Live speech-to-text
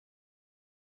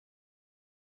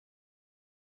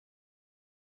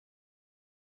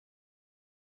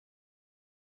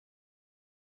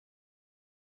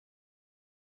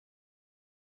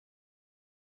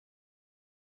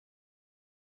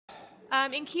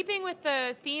In keeping with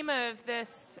the theme of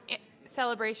this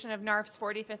celebration of NARF's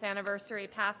 45th anniversary,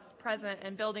 past, present,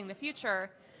 and building the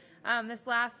future, this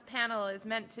last panel is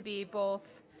meant to be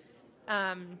both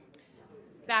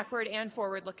backward and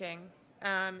forward-looking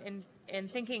in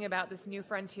thinking about this new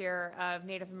frontier of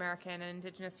Native American and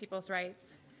Indigenous peoples'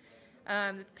 rights.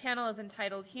 The panel is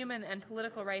entitled Human and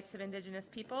Political Rights of Indigenous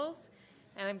Peoples,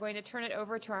 and I'm going to turn it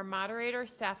over to our moderator,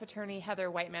 Staff Attorney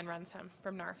Heather WhitemanRunsHim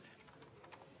from NARF.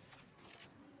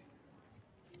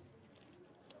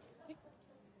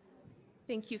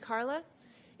 Thank you, Carla.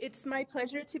 It's my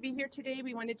pleasure to be here today.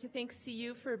 We wanted to thank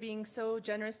CU for being so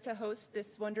generous to host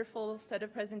this wonderful set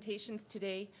of presentations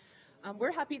today.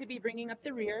 We're happy to be bringing up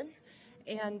the rear,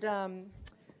 and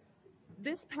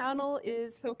this panel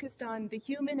is focused on the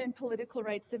human and political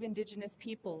rights of Indigenous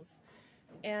peoples.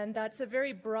 And that's a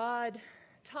very broad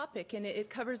topic, and it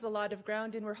covers a lot of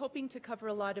ground, and we're hoping to cover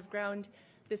a lot of ground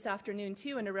this afternoon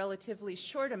too in a relatively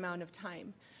short amount of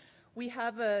time. We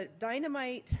have a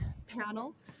dynamite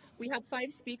panel. We have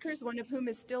 5 speakers, one of whom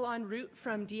is still en route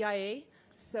from DIA.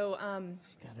 So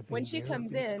when she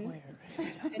comes in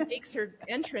and makes her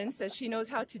entrance, as she knows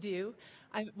how to do,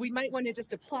 we might want to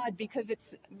just applaud, because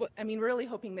it's, I mean, we're really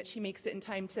hoping that she makes it in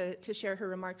time to share her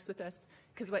remarks with us,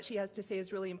 because what she has to say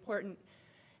is really important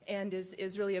and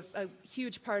is really a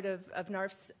huge part of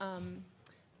NARF's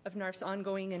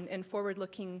ongoing and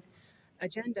forward-looking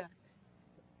agenda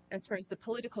as far as the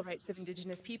political rights of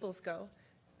Indigenous peoples go.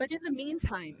 But in the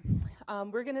meantime,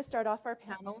 we're going to start off our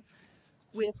panel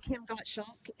with Kim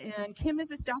Gottschalk. And Kim is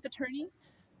a staff attorney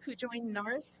who joined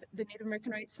NARF, the Native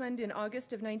American Rights Fund, in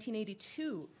August of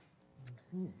 1982.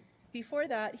 Before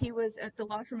that, he was at the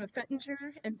law firm of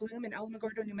Fettinger and Bloom in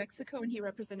Alamogordo, New Mexico, and he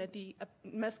represented the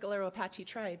Mescalero Apache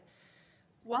tribe.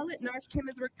 While at NARF, Kim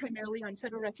has worked primarily on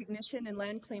federal recognition and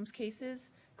land claims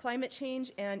cases, climate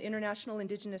change, and international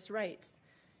Indigenous rights.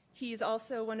 He's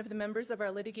also one of the members of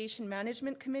our Litigation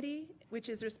Management Committee, which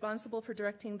is responsible for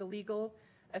directing the legal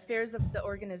affairs of the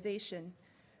organization.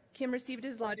 Kim received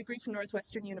his law degree from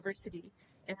Northwestern University,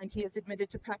 and he is admitted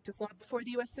to practice law before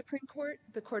the U.S. Supreme Court,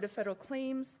 the Court of Federal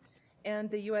Claims, and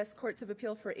the U.S. Courts of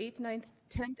Appeal for 8th, 9th,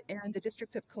 10th, and the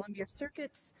District of Columbia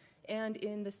circuits, and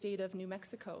in the state of New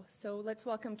Mexico. So let's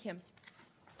welcome Kim.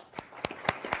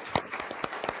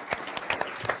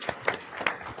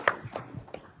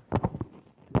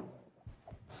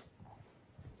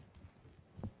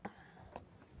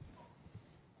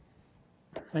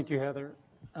 Thank you, Heather.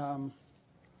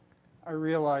 I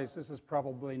realize this is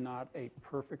probably not a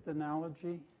perfect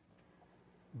analogy,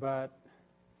 but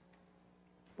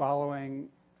following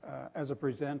as a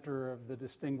presenter of the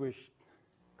distinguished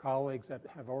colleagues that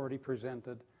have already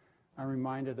presented, I'm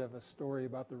reminded of a story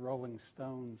about the Rolling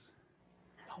Stones,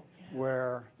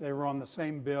 where they were on the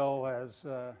same bill as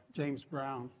James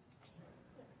Brown.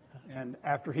 And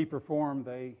after he performed,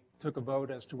 they took a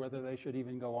vote as to whether they should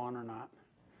even go on or not.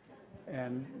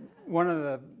 And one of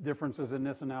the differences in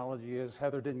this analogy is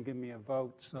Heather didn't give me a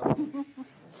vote, so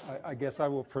I guess I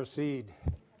will proceed.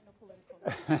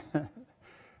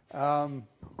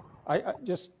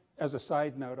 Just as a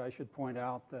side note, I should point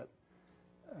out that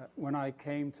when I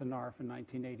came to NARF in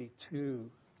 1982,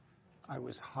 I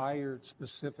was hired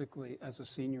specifically as a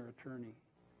senior attorney,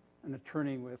 an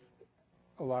attorney with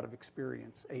a lot of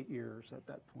experience, 8 years at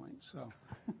that point. So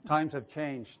times have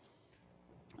changed.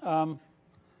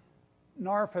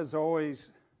 NARF has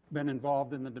always been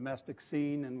involved in the domestic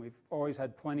scene, and we've always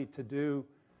had plenty to do.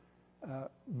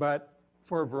 But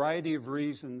for a variety of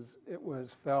reasons, it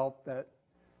was felt that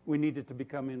we needed to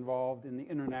become involved in the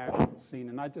international scene.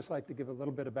 And I'd just like to give a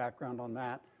little bit of background on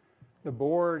that. The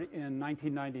board in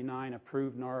 1999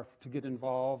 approved NARF to get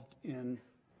involved in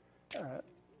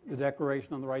the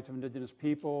Declaration on the Rights of Indigenous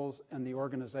Peoples and the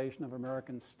Organization of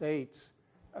American States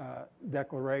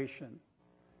declaration.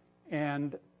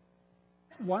 And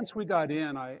once we got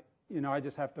in, I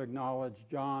just have to acknowledge,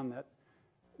 John, that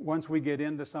once we get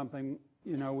into something,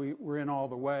 we're in all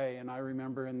the way. And I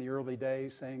remember in the early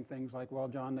days saying things like, well,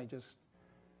 John, they just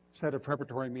set a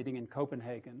preparatory meeting in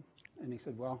Copenhagen. And he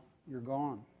said, well, you're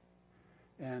gone.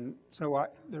 And so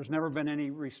there's never been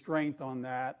any restraint on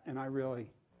that, and I really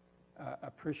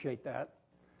appreciate that.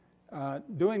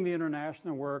 Doing the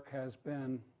international work has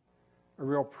been a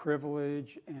real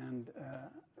privilege and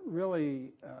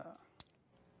really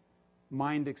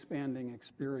mind-expanding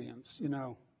experience.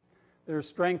 There's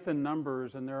strength in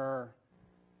numbers, and there are,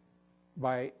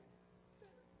 by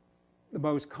the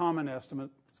most common estimate,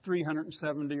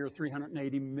 370 or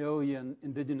 380 million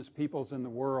indigenous peoples in the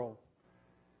world.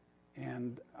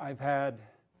 And I've had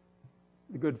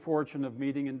the good fortune of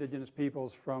meeting Indigenous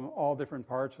peoples from all different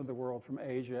parts of the world, from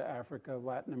Asia, Africa,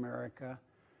 Latin America.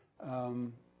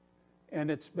 And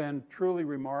it's been truly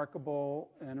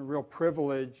remarkable and a real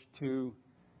privilege to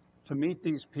meet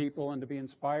these people and to be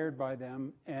inspired by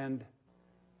them and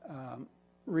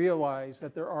realize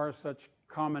that there are such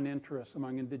common interests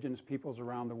among Indigenous peoples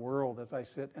around the world. As I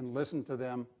sit and listen to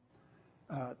them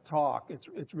talk,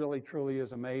 it really truly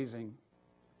is amazing.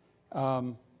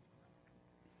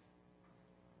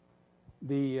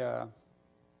 The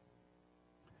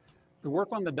work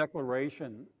on the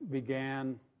Declaration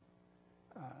began,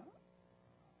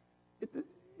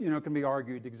 it can be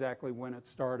argued exactly when it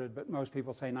started, but most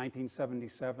people say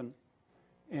 1977,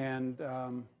 and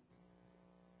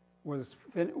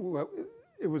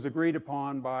it was agreed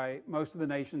upon by most of the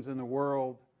nations in the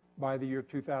world by the year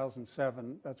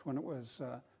 2007. That's when it was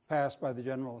passed by the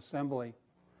General Assembly.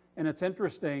 And it's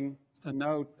interesting to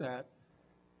note that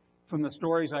from the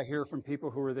stories I hear from people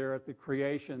who were there at the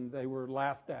creation, they were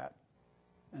laughed at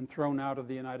and thrown out of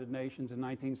the United Nations in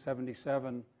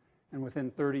 1977, and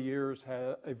within 30 years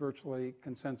had a virtually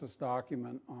consensus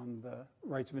document on the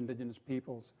rights of Indigenous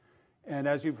peoples. And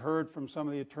as you've heard from some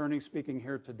of the attorneys speaking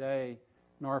here today,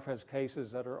 NARF has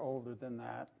cases that are older than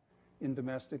that in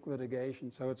domestic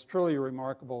litigation. So it's truly a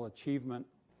remarkable achievement.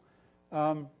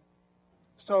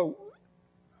 So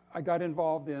I got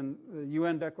involved in the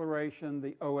UN Declaration,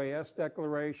 the OAS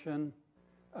Declaration,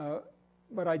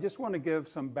 but I just want to give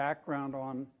some background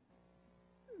on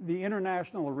the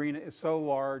international arena is so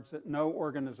large that no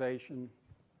organization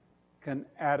can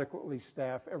adequately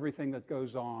staff everything that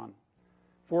goes on.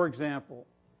 For example,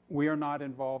 we are not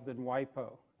involved in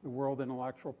WIPO, the World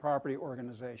Intellectual Property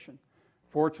Organization.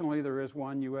 Fortunately, there is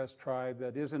one U.S. tribe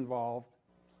that is involved,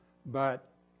 but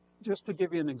just to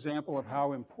give you an example of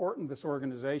how important this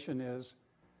organization is,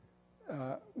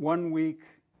 1 week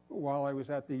while I was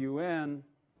at the UN,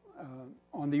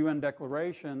 on the UN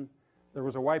Declaration, there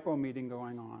was a WIPO meeting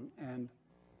going on, and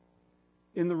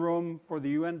in the room for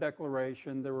the UN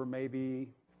Declaration, there were maybe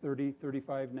 30,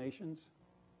 35 nations.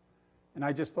 And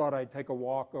I just thought I'd take a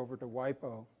walk over to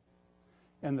WIPO.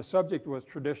 And the subject was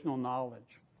traditional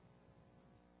knowledge.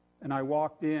 And I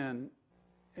walked in,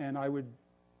 and I would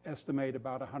estimate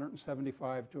about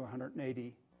 175 to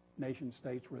 180 nation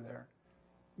states were there,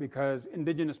 because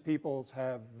Indigenous peoples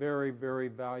have very, very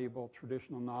valuable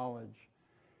traditional knowledge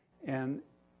and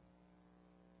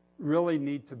really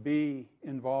need to be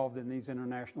involved in these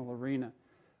international arena.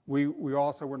 We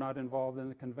also were not involved in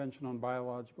the Convention on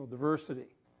Biological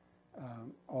Diversity,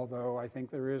 although I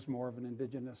think there is more of an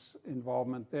Indigenous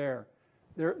involvement there.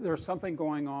 There's something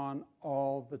going on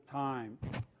all the time.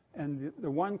 And the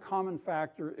one common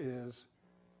factor is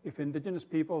if Indigenous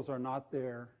peoples are not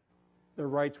there, their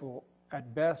rights will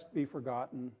at best be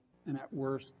forgotten and at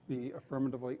worst be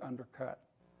affirmatively undercut.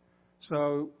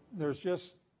 So there's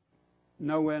just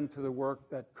no end to the work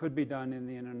that could be done in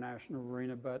the international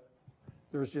arena, but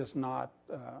there's just not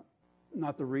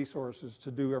the resources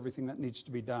to do everything that needs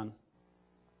to be done.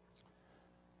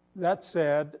 That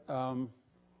said, one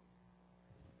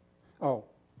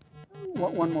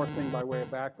more thing by way of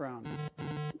background.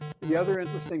 The other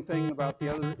interesting thing about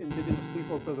the other Indigenous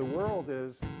peoples of the world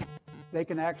is they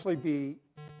can actually be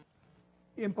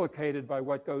implicated by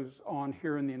what goes on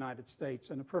here in the United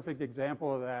States. And a perfect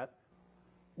example of that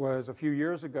was a few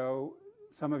years ago.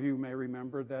 Some of you may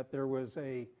remember that there was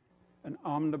an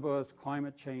omnibus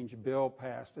climate change bill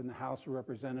passed in the House of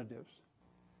Representatives.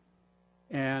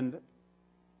 And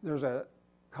there's a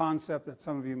concept that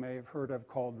some of you may have heard of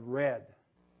called RED,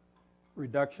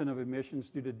 reduction of emissions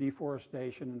due to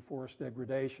deforestation and forest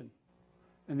degradation.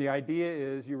 And the idea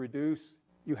is you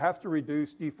have to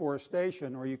reduce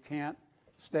deforestation, or you can't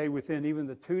stay within even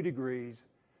the 2 degrees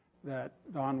that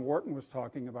Don Wharton was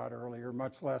talking about earlier,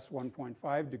 much less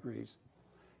 1.5 degrees.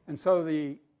 And so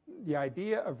the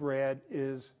idea of RED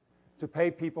is to pay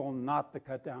people not to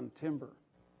cut down timber.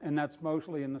 And that's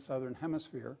mostly in the southern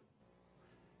hemisphere.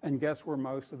 And guess where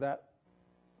most of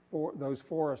those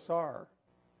forests are?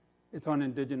 It's on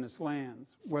Indigenous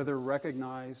lands, whether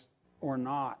recognized or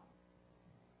not.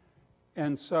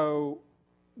 And so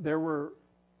there were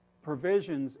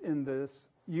provisions in this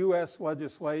U.S.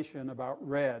 legislation about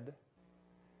RED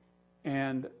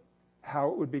and how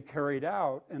it would be carried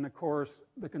out. And of course,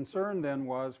 the concern then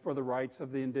was for the rights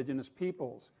of the Indigenous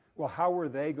peoples. Well, how were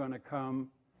they going to come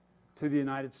to the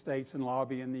United States and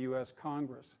lobby in the U.S.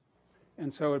 Congress?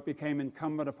 And so it became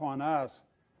incumbent upon us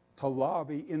to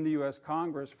lobby in the U.S.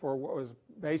 Congress for what was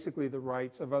basically the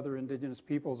rights of other Indigenous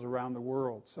peoples around the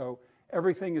world. So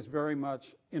everything is very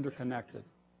much interconnected.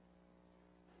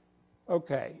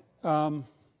 Okay.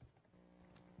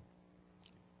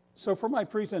 So for my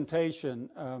presentation,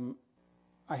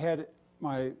 I had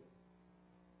my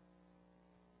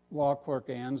law clerk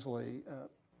Ansley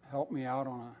help me out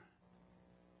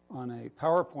on a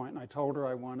PowerPoint, and I told her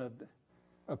I wanted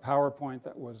a PowerPoint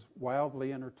that was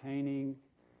wildly entertaining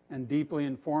and deeply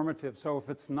informative. So if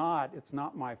it's not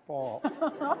my fault.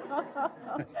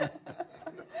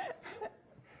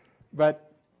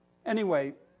 But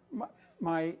anyway,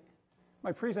 my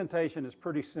presentation is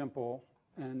pretty simple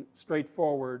and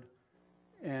straightforward,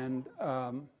 and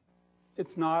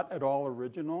it's not at all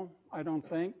original, I don't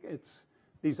think.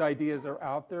 These ideas are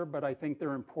out there, but I think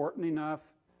they're important enough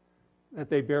that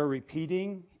they bear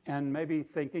repeating and maybe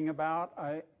thinking about.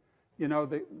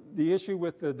 The issue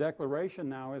with the Declaration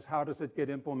now is how does it get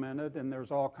implemented, and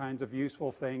there's all kinds of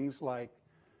useful things like,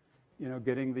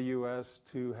 getting the U.S.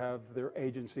 to have their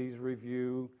agencies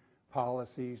review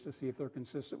policies to see if they're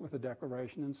consistent with the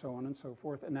Declaration and so on and so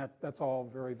forth, and that's all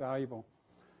very valuable.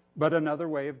 But another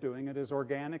way of doing it is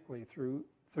organically through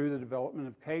the development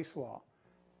of case law.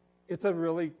 It's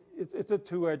a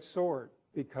two-edged sword,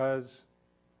 because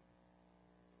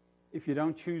if you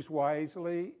don't choose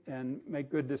wisely and make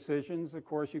good decisions, of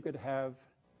course, you could have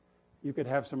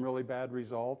some really bad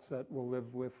results that we'll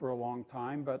live with for a long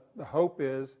time. But the hope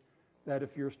is that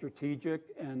if you're strategic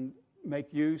and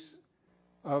make use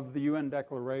of the UN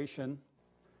Declaration,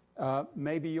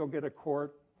 maybe you'll get a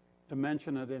court to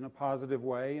mention it in a positive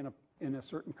way in a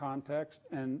certain context,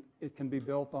 and it can be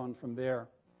built on from there.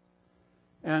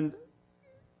 And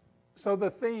so the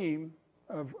theme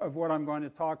of what I'm going to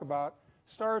talk about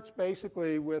starts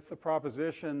basically with the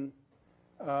proposition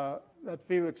that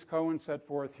Felix Cohen set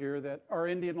forth here, that our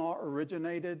Indian law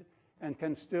originated and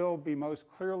can still be most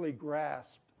clearly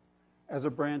grasped as a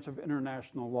branch of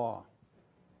international law.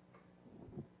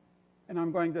 And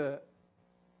I'm going to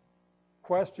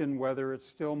question whether it's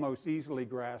still most easily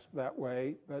grasped that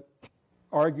way, but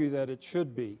argue that it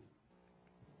should be.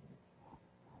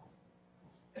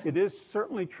 It is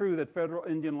certainly true that federal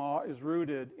Indian law is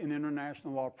rooted in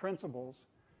international law principles,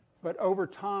 but over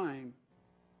time,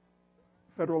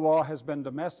 federal law has been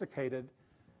domesticated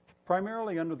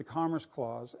primarily under the Commerce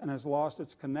Clause and has lost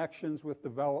its connections with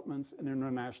developments in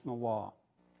international law.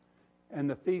 And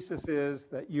the thesis is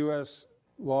that U.S.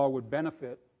 law would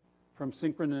benefit from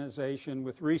synchronization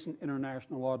with recent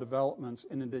international law developments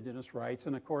in indigenous rights.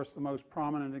 And of course, the most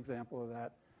prominent example of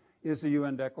that is the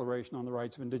UN Declaration on the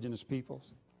Rights of Indigenous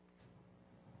Peoples.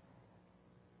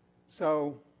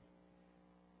 So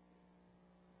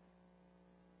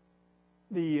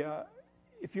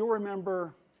if you'll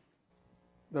remember,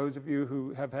 those of you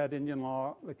who have had Indian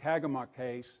law, the Kagamuk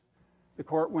case, the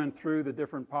court went through the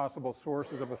different possible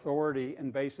sources of authority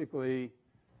and basically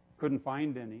couldn't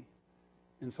find any.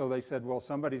 And so they said, well,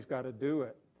 somebody's got to do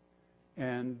it.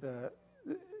 And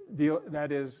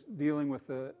that is dealing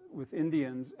with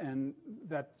Indians, and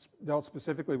that dealt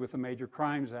specifically with the Major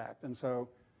Crimes Act. And so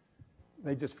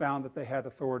they just found that they had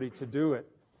authority to do it.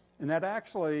 And that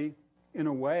actually, in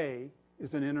a way,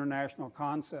 is an international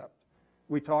concept.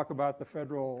 We talk about the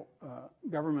federal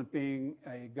government being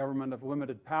a government of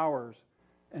limited powers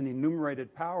and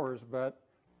enumerated powers, but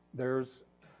there's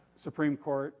Supreme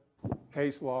Court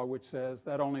case law which says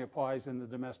that only applies in the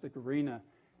domestic arena.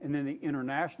 And in the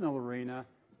international arena,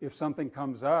 if something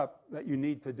comes up that you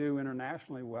need to do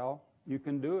internationally, well, you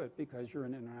can do it because you're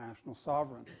an international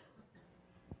sovereign.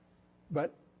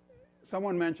 But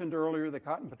someone mentioned earlier the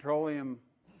Cotton Petroleum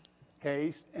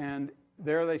case, and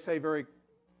there they say very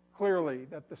clearly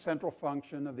that the central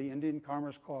function of the Indian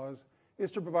Commerce Clause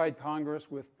is to provide Congress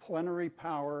with plenary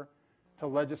power to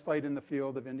legislate in the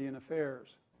field of Indian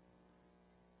affairs.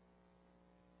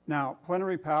 Now,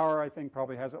 plenary power, I think,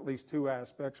 probably has at least two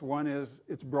aspects. One is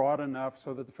it's broad enough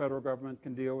so that the federal government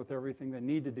can deal with everything they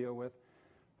need to deal with.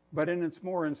 But in its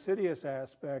more insidious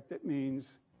aspect, it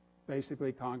means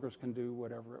basically Congress can do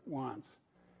whatever it wants.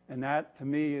 And that, to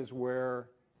me, is where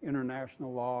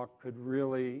international law could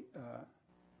really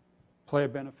play a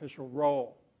beneficial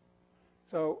role.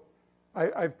 So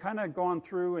I've kind of gone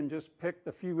through and just picked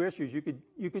a few issues. You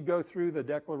could go through the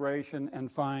Declaration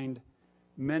and find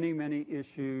many, many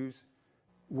issues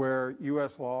where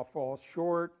U.S. law falls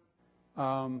short.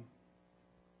 I've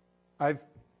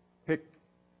picked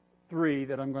three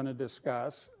that I'm going to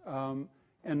discuss.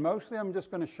 And mostly I'm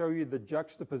just going to show you the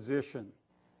juxtaposition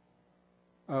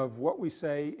of what we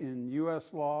say in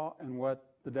U.S. law and what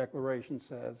the Declaration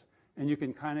says. And you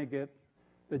can kind of get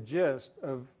the gist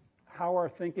of how our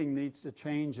thinking needs to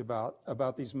change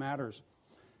about these matters.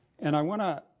 And I want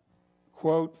to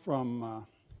quote from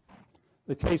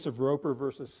the case of Roper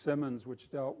versus Simmons, which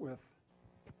dealt with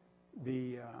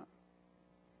the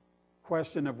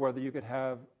question of whether you could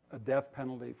have a death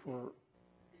penalty for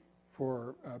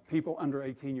people under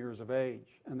 18 years of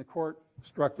age. And the court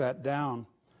struck that down.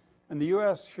 And the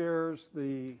U.S. shares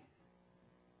the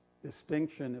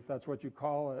distinction, if that's what you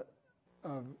call it,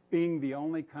 of being the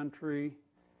only country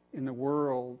in the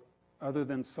world other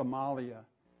than Somalia,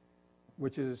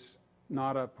 which is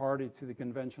not a party to the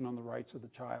Convention on the Rights of the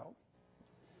Child.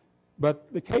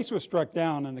 But the case was struck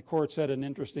down, and the court said an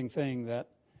interesting thing, that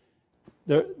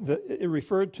it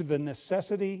referred to the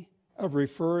necessity of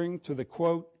referring to the,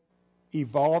 quote,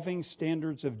 evolving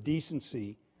standards of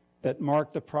decency that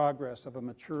mark the progress of a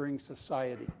maturing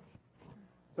society.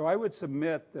 So I would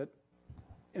submit that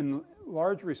in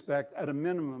large respect, at a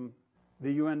minimum,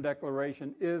 the UN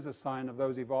Declaration is a sign of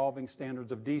those evolving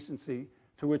standards of decency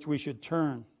to which we should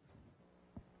turn.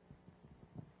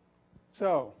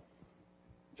 So,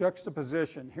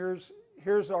 juxtaposition.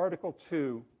 Here's Article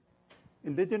 2.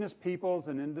 Indigenous peoples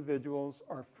and individuals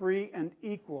are free and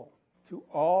equal to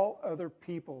all other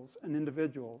peoples and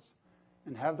individuals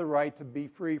and have the right to be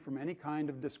free from any kind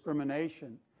of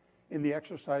discrimination in the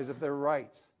exercise of their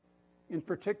rights, in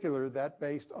particular that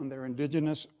based on their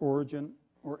indigenous origin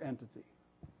or entity.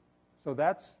 So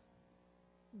that's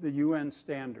the UN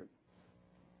standard.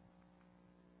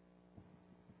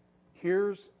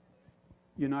 Here's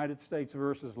United States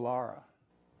versus Lara.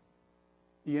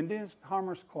 The Indigenous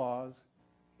Commerce Clause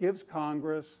gives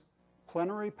Congress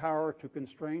plenary power to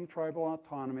constrain tribal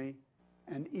autonomy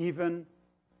and even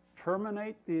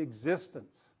terminate the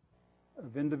existence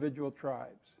of individual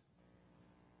tribes.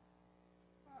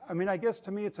 I mean, I guess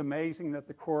to me it's amazing that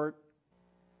the court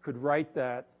could write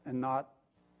that and not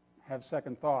have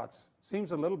second thoughts.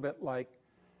 Seems a little bit like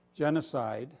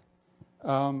genocide.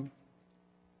 But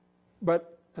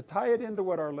to tie it into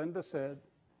what Arlinda said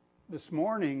this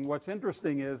morning, what's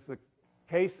interesting is the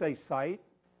case they cite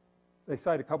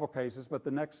a couple cases, but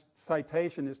the next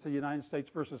citation is to United States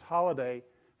versus Holiday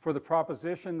for the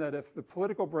proposition that if the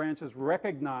political branches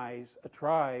recognize a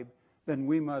tribe, then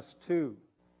we must too.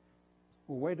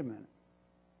 Well, wait a minute.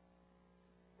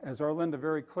 As Arlinda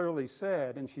very clearly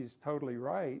said, and she's totally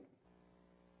right,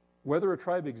 whether a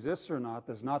tribe exists or not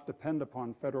does not depend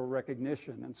upon federal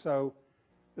recognition. And so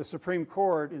the Supreme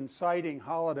Court, in citing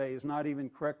Holiday, is not even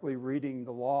correctly reading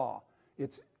the law.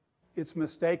 It's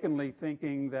mistakenly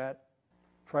thinking that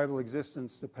tribal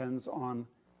existence depends on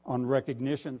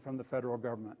recognition from the federal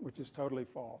government, which is totally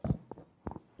false.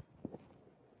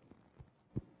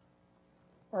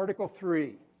 Article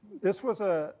 3. This was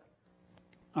an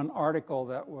article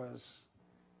that was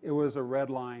a red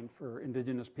line for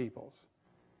indigenous peoples.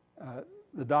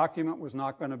 The document was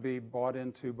not going to be bought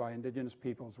into by indigenous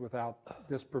peoples without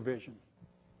this provision.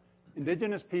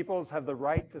 Indigenous peoples have the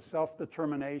right to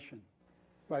self-determination.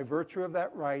 By virtue of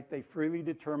that right, they freely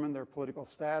determine their political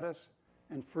status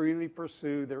and freely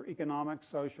pursue their economic,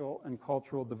 social, and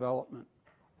cultural development.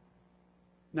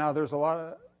 Now, there's a lot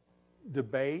of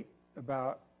debate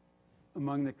about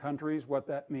among the countries what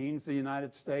that means. The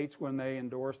United States, when they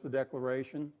endorsed the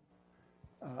Declaration,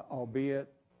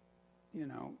 albeit,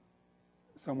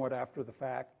 somewhat after the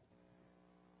fact,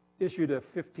 issued a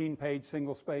 15-page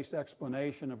single-spaced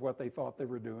explanation of what they thought they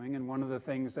were doing. And one of the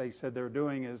things they said they're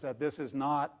doing is that this is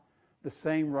not the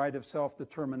same right of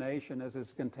self-determination as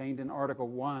is contained in Article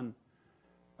 1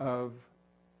 of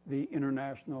the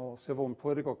International Civil and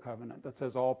Political Covenant that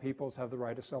says all peoples have the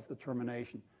right of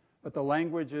self-determination. But the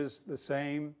language is the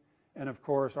same, and of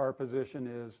course our position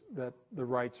is that the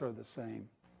rights are the same.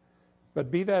 But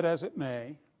be that as it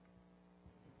may,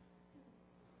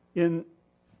 in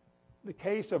the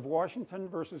case of Washington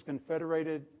versus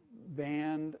Confederated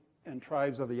Band and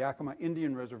Tribes of the Yakima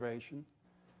Indian Reservation,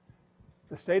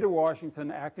 the state of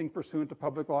Washington, acting pursuant to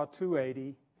Public Law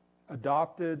 280,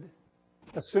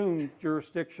 assumed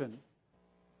jurisdiction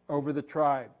over the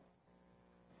tribe.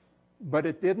 But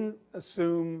it didn't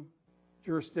assume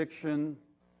jurisdiction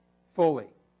fully.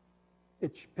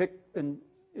 It picked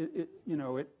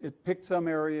some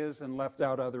areas and left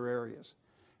out other areas.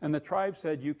 And the tribe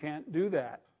said, you can't do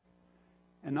that.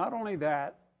 And not only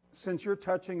that, since you're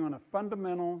touching on a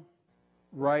fundamental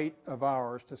right of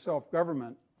ours to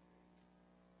self-government,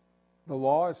 the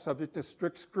law is subject to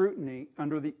strict scrutiny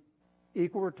under the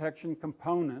equal protection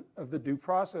component of the Due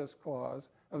Process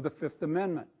Clause of the Fifth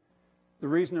Amendment. The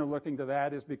reason they're looking to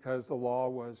that is because the law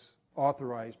was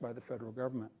authorized by the federal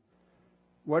government.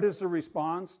 What is the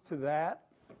response to that?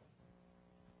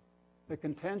 The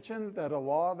contention that a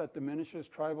law that diminishes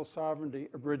tribal sovereignty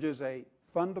abridges a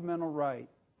fundamental right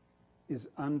is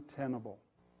untenable.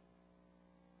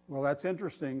 Well, that's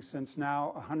interesting, since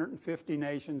now 150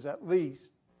 nations at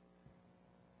least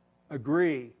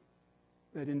agree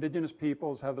that Indigenous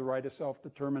peoples have the right of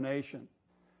self-determination.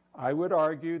 I would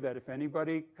argue that if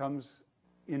anybody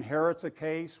inherits a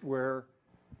case where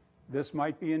this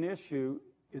might be an issue,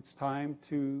 it's time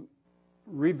to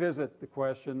revisit the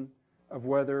question of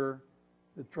whether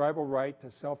the tribal right to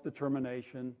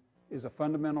self-determination is a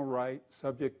fundamental right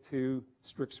subject to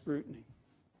strict scrutiny.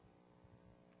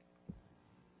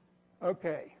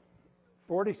 Okay,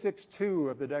 46.2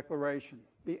 of the Declaration.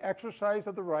 The exercise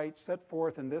of the rights set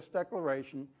forth in this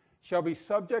declaration shall be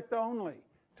subject only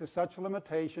to such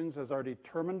limitations as are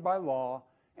determined by law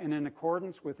and in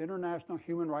accordance with international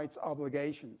human rights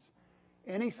obligations.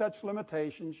 Any such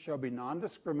limitations shall be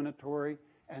non-discriminatory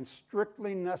and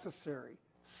strictly necessary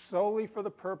solely for the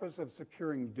purpose of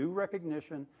securing due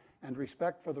recognition and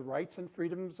respect for the rights and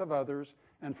freedoms of others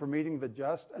and for meeting the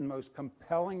just and most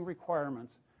compelling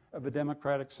requirements of a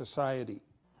democratic society.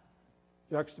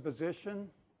 Juxtaposition,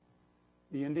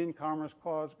 the Indian Commerce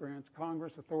Clause grants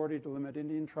Congress authority to limit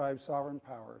Indian tribes' sovereign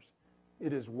powers.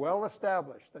 It is well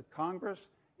established that Congress,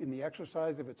 in the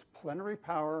exercise of its plenary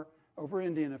power over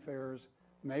Indian affairs,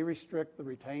 may restrict the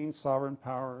retained sovereign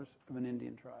powers of an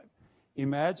Indian tribe.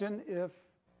 Imagine if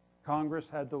Congress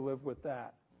had to live with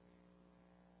that.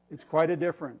 It's quite a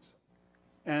difference.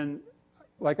 And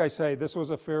like I say, this was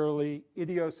a fairly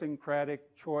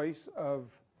idiosyncratic choice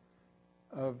of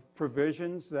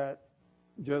provisions that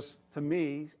just, to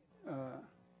me,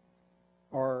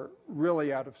 are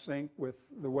really out of sync with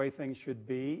the way things should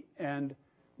be. And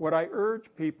what I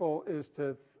urge people is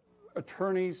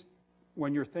attorneys,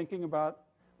 when you're thinking about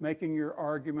making your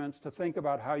arguments, to think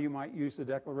about how you might use the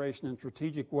Declaration in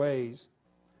strategic ways.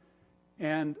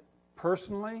 And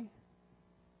personally,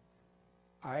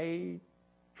 I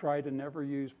try to never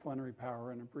use plenary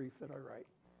power in a brief that I write.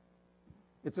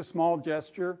 It's a small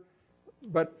gesture,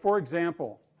 but for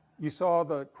example, you saw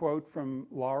the quote from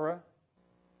Lara.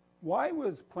 Why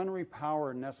was plenary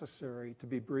power necessary to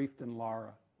be briefed in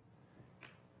Lara?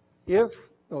 If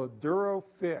the Duro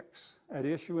fix at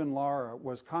issue in Lara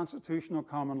was constitutional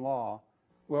common law,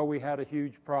 well, we had a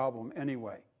huge problem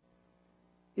anyway.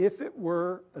 If it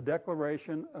were a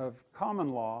declaration of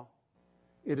common law,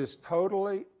 it is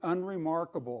totally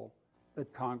unremarkable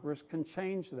that Congress can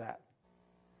change that.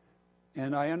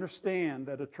 And I understand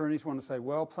that attorneys want to say,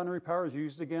 well, plenary power is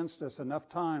used against us enough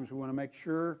times. We want to make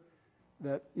sure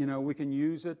that, we can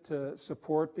use it to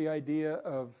support the idea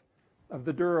of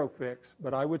the Duro fix.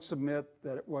 But I would submit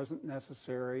that it wasn't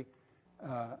necessary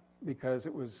because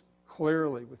it was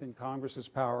clearly within Congress's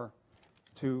power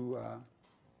to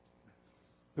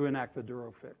enact the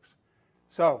Duro fix.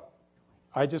 So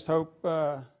I just hope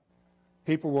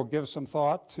people will give some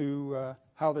thought to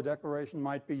how the Declaration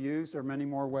might be used. There are many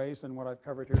more ways than what I've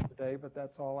covered here today, but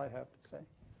that's all I have to say.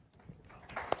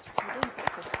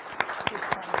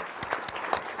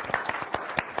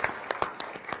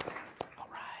 All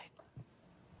right.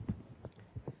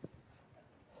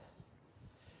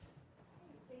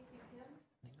 Thank you, Tim.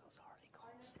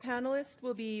 Panelist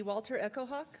will be Walter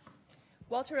Echohawk.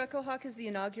 Walter Echohawk is the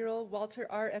inaugural Walter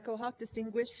R. Echohawk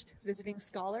Distinguished Visiting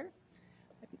Scholar.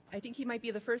 I think he might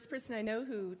be the first person I know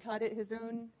who taught at his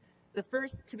own,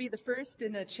 to be the first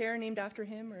in a chair named after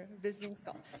him or a visiting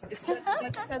scholar.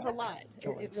 That says a lot.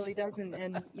 It really does,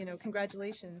 and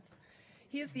congratulations.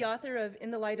 He is the author of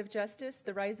In the Light of Justice,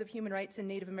 The Rise of Human Rights in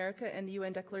Native America and the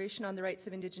UN Declaration on the Rights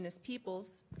of Indigenous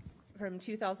Peoples from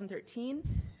 2013.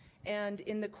 And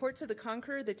In the Courts of the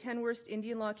Conqueror, the 10 Worst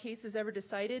Indian Law Cases Ever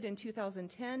Decided in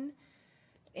 2010,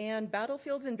 and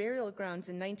Battlefields and Burial Grounds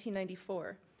in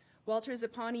 1994. Walter is a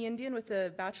Pawnee Indian with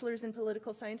a bachelor's in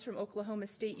political science from Oklahoma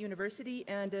State University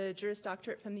and a Juris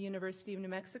Doctorate from the University of New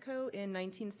Mexico in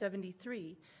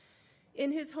 1973.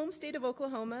 In his home state of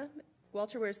Oklahoma,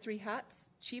 Walter wears 3 hats: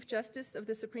 Chief Justice of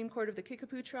the Supreme Court of the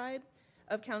Kickapoo Tribe,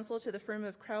 of counsel to the firm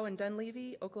of Crowe and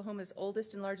Dunlevy, Oklahoma's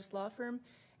oldest and largest law firm,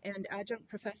 and adjunct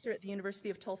professor at the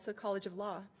University of Tulsa College of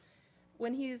Law.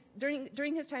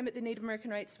 During his time at the Native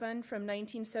American Rights Fund from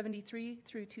 1973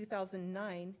 through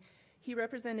 2009, he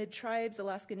represented tribes,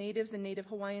 Alaska Natives, and Native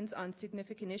Hawaiians on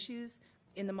significant issues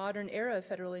in the modern era of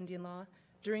federal Indian law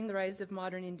during the rise of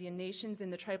modern Indian nations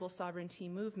in the tribal sovereignty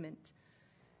movement.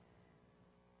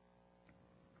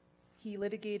 He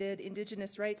litigated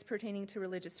Indigenous rights pertaining to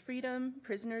religious freedom,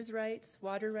 prisoners' rights,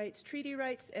 water rights, treaty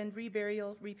rights, and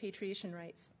reburial repatriation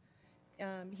rights.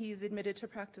 He is admitted to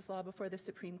practice law before the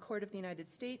Supreme Court of the United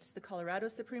States, the Colorado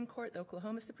Supreme Court, the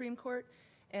Oklahoma Supreme Court,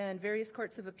 and various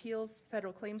courts of appeals,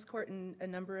 federal claims court, and a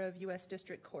number of U.S.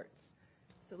 district courts.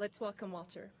 So let's welcome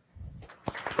Walter.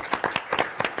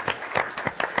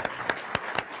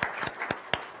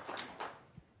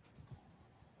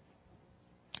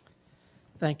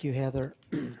 Thank you, Heather.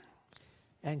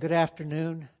 And good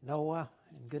afternoon, Noah,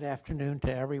 and good afternoon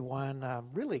to everyone. I'm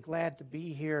really glad to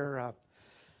be here.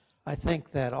 I think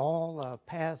that all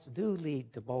paths do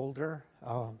lead to Boulder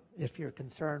if you're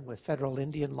concerned with federal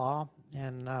Indian law,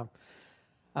 and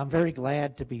I'm very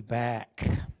glad to be back.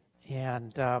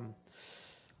 And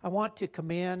I want to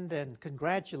commend and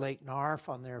congratulate NARF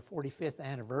on their 45th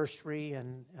anniversary,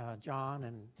 and John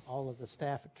and all of the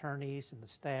staff attorneys and the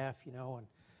staff, you know, and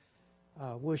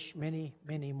wish many,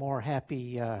 many more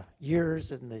happy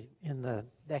years in the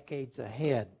decades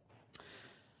ahead.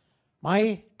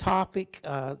 My topic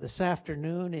this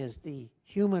afternoon is the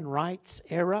human rights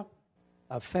era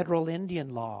of federal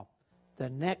Indian law, the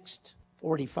next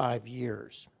 45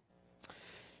 years.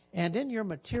 And in your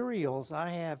materials, I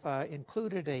have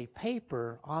included a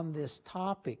paper on this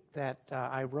topic that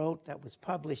I wrote that was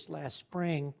published last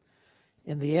spring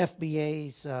in the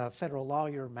FBA's Federal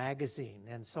Lawyer magazine.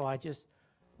 And so I just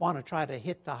want to try to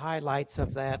hit the highlights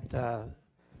of that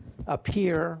up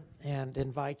here and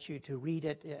invite you to read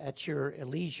it at your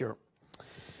leisure.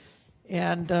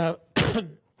 And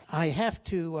I have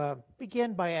to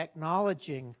begin by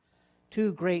acknowledging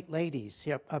two great ladies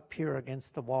up here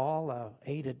against the wall,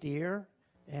 Ada Deer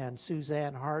and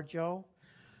Suzanne Harjo.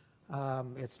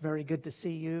 It's very good to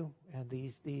see you, and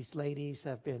these ladies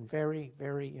have been very,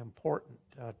 very important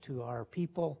to our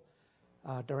people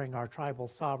during our tribal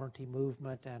sovereignty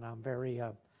movement, and I'm very,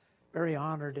 very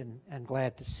honored and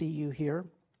glad to see you here.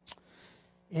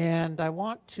 And I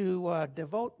want to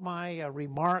devote my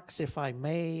remarks, if I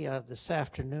may, this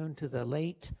afternoon to the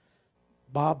late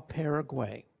Bob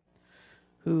Paraguay,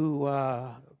 who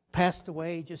passed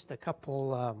away just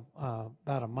about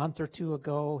a month or two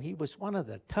ago. He was one of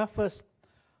the toughest,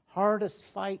 hardest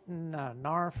fighting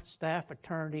NARF staff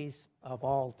attorneys of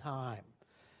all time.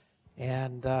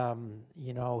 And,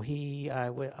 you know,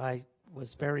 I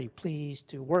was very pleased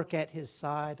to work at his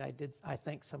side. I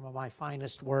think, some of my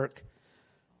finest work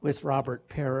with Robert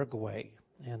Paraguay.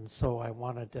 And so I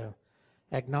wanted to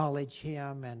acknowledge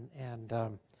him and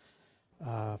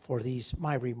for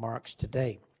my remarks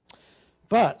today.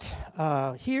 But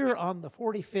here on the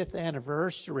 45th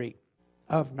anniversary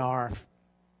of NARF,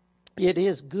 it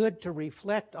is good to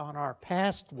reflect on our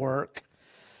past work,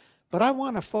 but I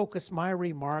want to focus my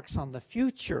remarks on the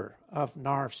future of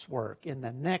NARF's work in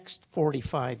the next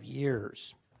 45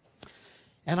 years.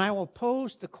 And I will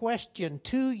pose the question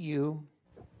to you,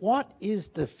 what is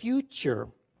the future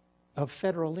of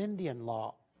federal Indian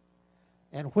law?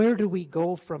 And where do we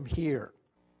go from here?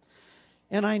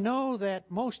 And I know that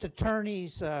most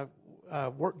attorneys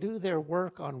do their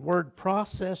work on word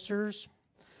processors,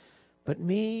 but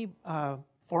me,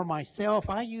 for myself,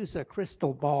 I use a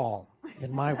crystal ball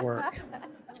in my work.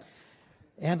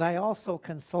 And I also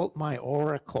consult my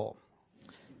oracle.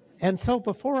 And so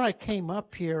before I came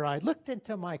up here, I looked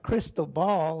into my crystal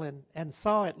ball and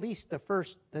saw at least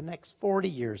the next 40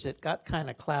 years. It got kind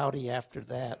of cloudy after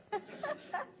that.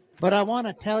 But I want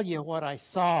to tell you what I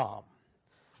saw.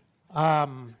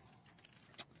 My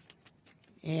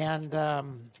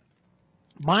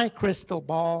crystal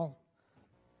ball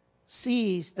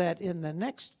sees that in the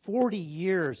next 40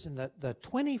 years, in the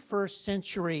 21st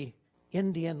century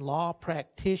Indian law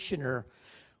practitioner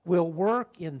will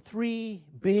work in three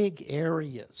big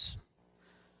areas.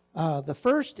 The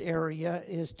first area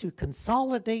is to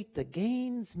consolidate the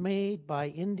gains made by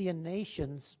Indian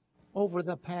nations over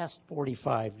the past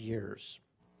 45 years.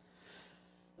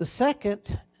 The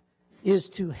second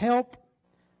is to help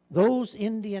those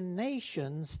Indian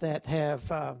nations that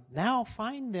have now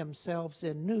find themselves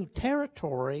in new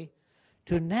territory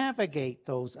to navigate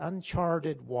those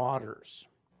uncharted waters.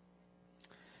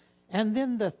 And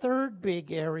then the third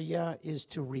big area is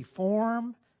to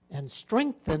reform and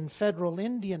strengthen federal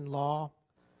Indian law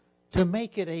to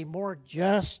make it a more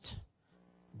just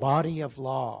body of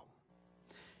law.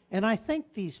 And I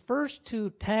think these first two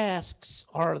tasks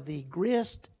are the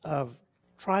grist of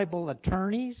tribal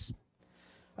attorneys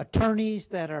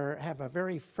that have a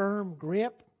very firm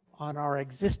grip on our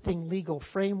existing legal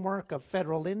framework of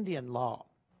federal Indian law.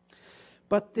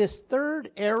 But this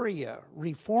third area,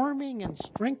 reforming and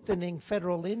strengthening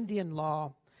federal Indian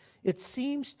law, it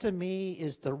seems to me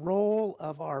is the role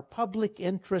of our public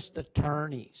interest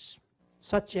attorneys,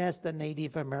 such as the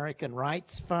Native American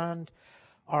Rights Fund,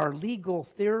 our legal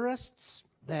theorists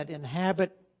that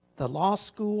inhabit the law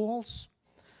schools,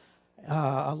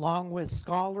 along with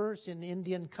scholars in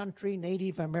Indian country,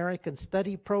 Native American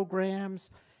study programs,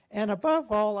 and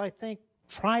above all, I think,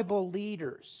 tribal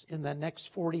leaders in the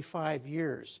next 45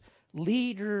 years,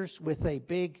 leaders with a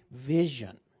big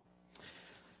vision.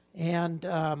 And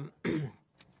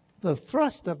the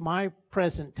thrust of my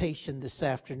presentation this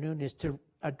afternoon is to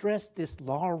address this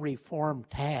law reform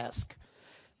task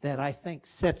that I think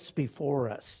sits before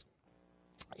us.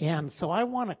 And so I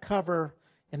want to cover,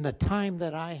 in the time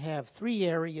that I have, 3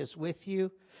 areas with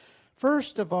you.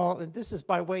 First of all, and this is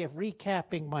by way of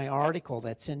recapping my article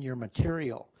that's in your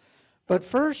material, but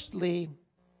firstly,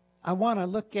 I want to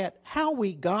look at how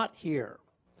we got here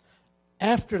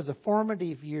after the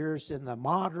formative years in the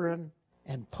modern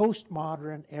and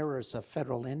postmodern eras of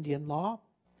federal Indian law.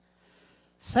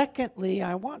 Secondly,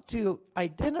 I want to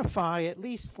identify, at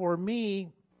least for me,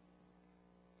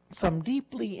 some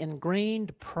deeply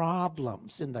ingrained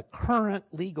problems in the current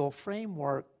legal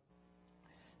framework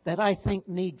that I think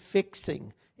need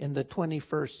fixing in the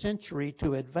 21st century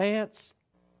to advance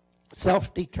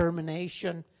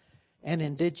self-determination and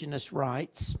indigenous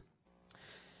rights.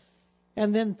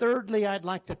 And then thirdly, I'd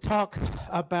like to talk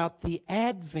about the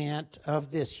advent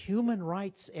of this human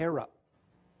rights era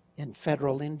in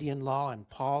federal Indian law and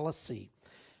policy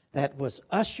that was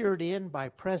ushered in by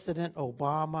President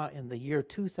Obama in the year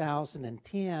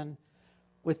 2010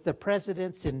 with the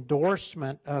President's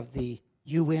endorsement of the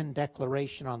UN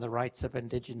Declaration on the Rights of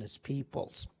Indigenous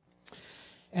Peoples.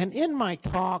 And in my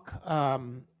talk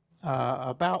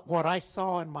about what I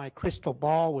saw in my crystal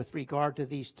ball with regard to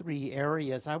these 3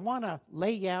 areas, I want to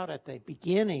lay out at the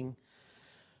beginning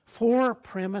 4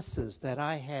 premises that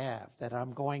I have that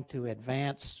I'm going to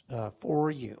advance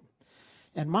for you.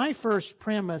 And my first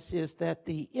premise is that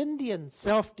the Indian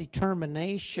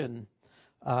self-determination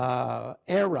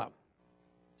era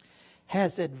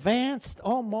has advanced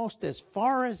almost as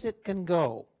far as it can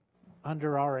go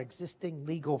under our existing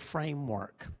legal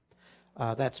framework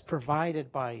that's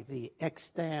provided by the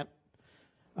extant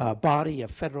body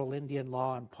of federal Indian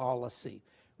law and policy.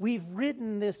 We've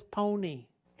ridden this pony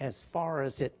as far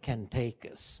as it can take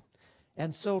us.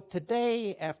 And so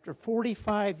today, after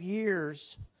 45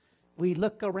 years, we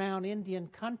look around Indian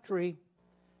country,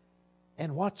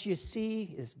 and what you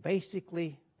see is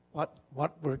basically what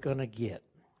we're going to get.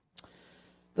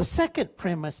 The second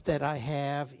premise that I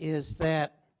have is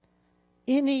that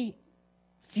any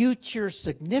future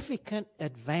significant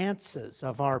advances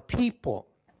of our people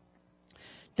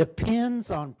depends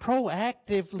on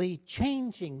proactively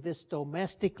changing this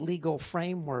domestic legal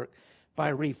framework by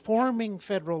reforming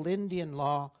federal Indian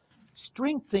law,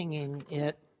 strengthening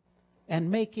it,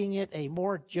 and making it a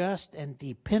more just and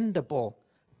dependable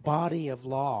body of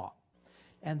law.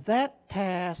 And that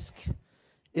task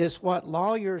is what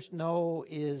lawyers know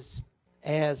is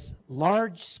as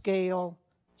large-scale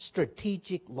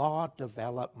strategic law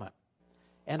development.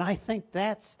 And I think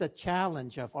that's the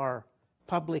challenge of our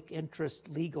public interest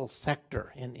legal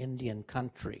sector in Indian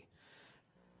country.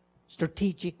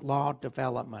 Strategic law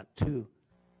development to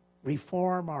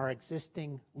reform our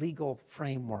existing legal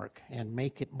framework and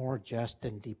make it more just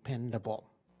and dependable.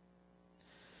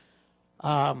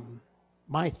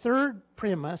 My third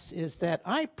premise is that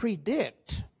I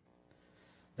predict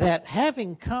that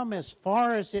having come as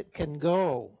far as it can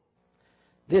go,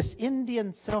 this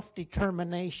Indian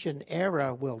self-determination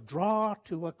era will draw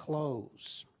to a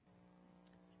close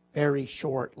very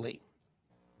shortly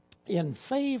in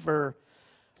favor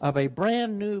of a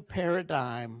brand new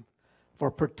paradigm for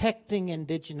protecting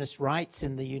indigenous rights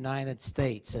in the United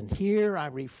States. And here I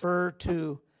refer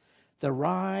to the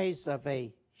rise of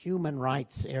a human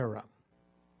rights era.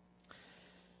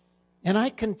 And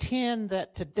I contend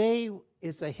that today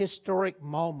is a historic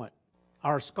moment.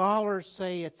 Our scholars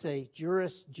say it's a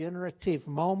jurisgenerative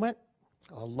moment,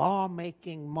 a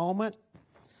law-making moment,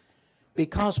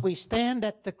 because we stand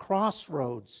at the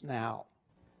crossroads now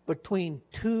between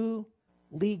 2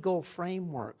 legal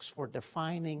frameworks for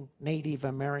defining Native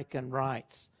American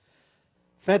rights.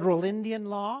 Federal Indian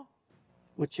law,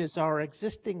 which is our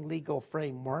existing legal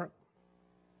framework,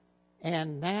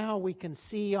 and now we can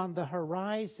see on the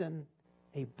horizon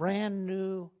a brand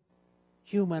new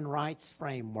human rights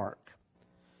framework.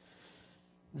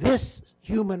 This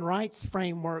human rights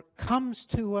framework comes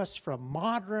to us from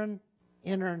modern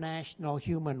international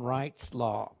human rights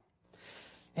law.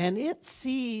 And it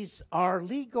sees our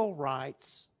legal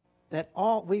rights that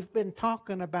we've been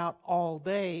talking about all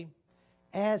day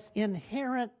as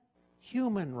inherent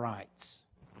human rights,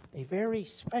 a very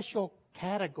special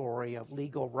category of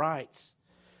legal rights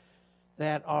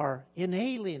that are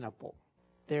inalienable,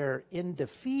 they're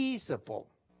indefeasible,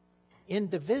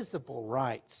 indivisible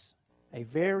rights, a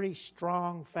very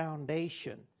strong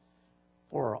foundation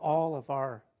for all of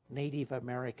our Native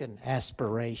American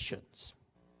aspirations.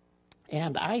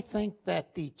 And I think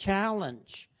that the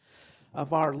challenge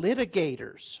of our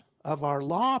litigators, of our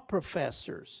law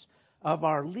professors, of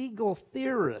our legal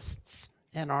theorists,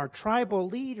 and our tribal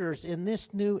leaders in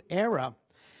this new era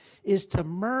is to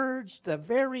merge the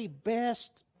very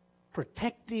best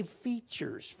protective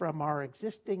features from our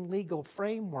existing legal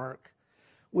framework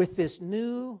with this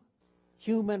new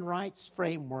human rights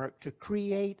framework to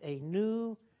create a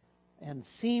new and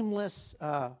seamless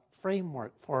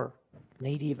framework for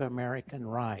Native American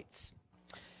rights,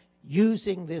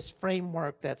 using this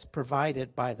framework that's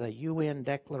provided by the UN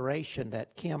Declaration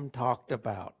that Kim talked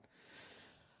about.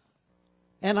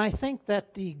 And I think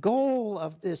that the goal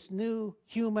of this new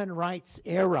human rights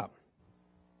era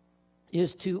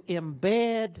is to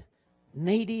embed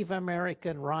Native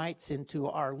American rights into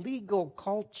our legal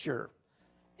culture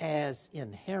as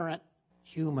inherent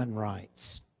human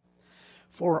rights.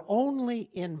 For only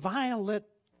inviolate,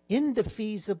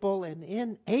 indefeasible, and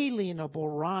inalienable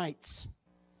rights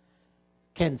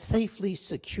can safely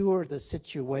secure the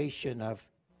situation of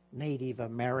Native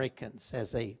Americans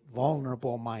as a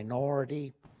vulnerable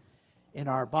minority in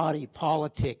our body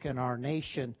politic in our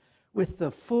nation with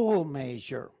the full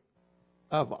measure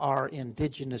of our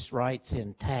indigenous rights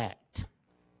intact.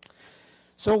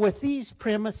 So with these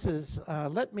premises,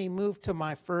 let me move to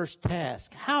my first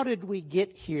task. How did we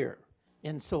get here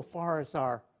insofar as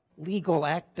our legal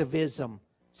activism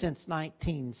since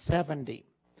 1970?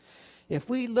 If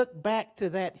we look back to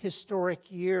that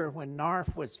historic year when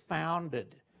NARF was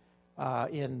founded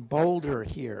in Boulder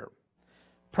here,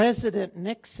 President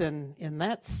Nixon in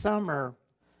that summer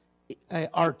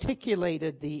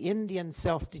articulated the Indian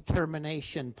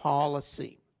self-determination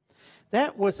policy.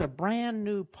 That was a brand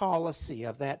new policy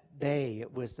of that day.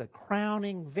 It was the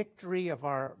crowning victory of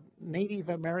our Native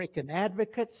American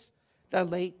advocates, the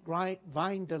late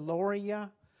Vine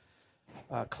Deloria,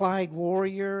 Clyde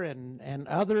Warrior, and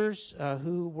others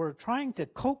who were trying to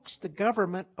coax the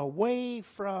government away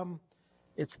from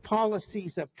its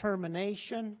policies of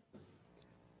termination,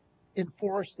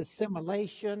 enforced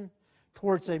assimilation,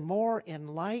 towards a more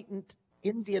enlightened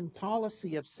Indian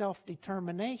policy of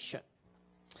self-determination.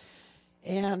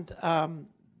 And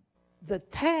the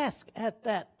task at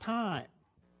that time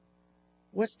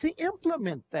was to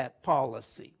implement that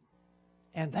policy.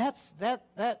 And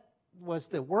that was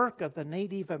the work of the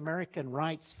Native American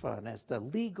Rights Fund as the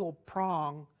legal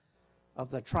prong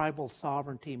of the tribal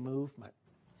sovereignty movement.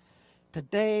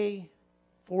 Today,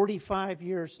 45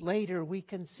 years later, we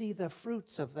can see the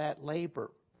fruits of that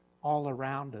labor all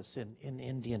around us in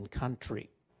Indian country.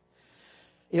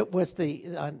 It was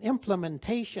an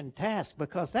implementation task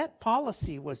because that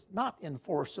policy was not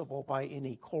enforceable by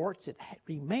any courts. It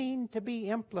remained to be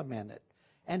implemented.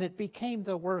 And it became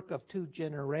the work of 2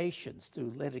 generations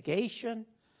through litigation,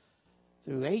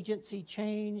 through agency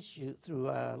change,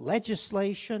 through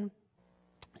legislation.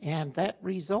 And that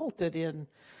resulted in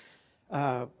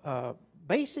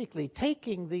basically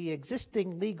taking the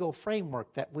existing legal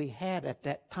framework that we had at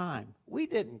that time. We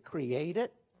didn't create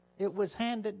it. It was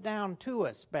handed down to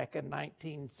us back in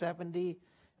 1970,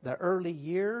 the early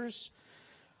years.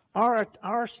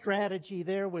 Our strategy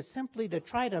there was simply to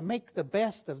try to make the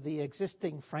best of the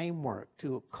existing framework,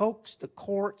 to coax the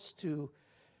courts to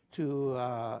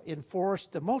enforce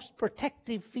the most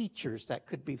protective features that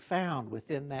could be found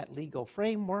within that legal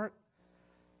framework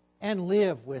and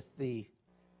live with the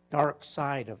dark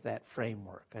side of that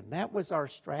framework. And that was our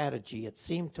strategy. It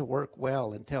seemed to work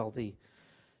well until the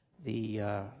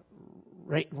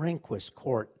Rehnquist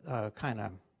court kind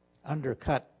of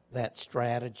undercut that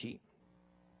strategy.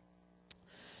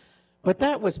 But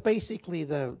that was basically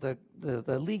the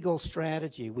legal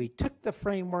strategy. We took the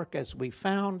framework as we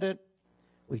found it.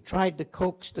 We tried to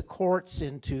coax the courts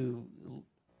into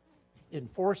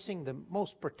enforcing the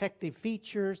most protective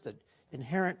features, the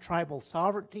inherent tribal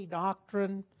sovereignty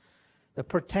doctrine, the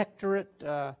protectorate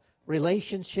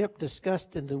relationship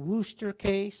discussed in the Worcester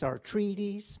case, our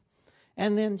treaties,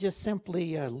 and then just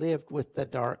simply lived with the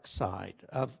dark side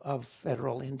of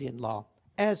federal Indian law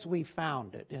as we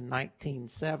found it in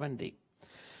 1970.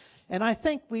 And I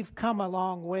think we've come a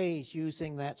long ways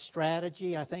using that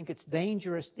strategy. I think it's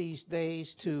dangerous these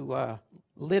days to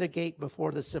litigate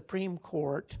before the Supreme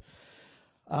Court.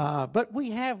 But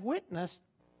we have witnessed,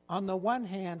 on the one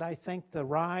hand, I think the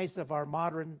rise of our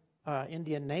modern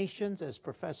Indian nations, as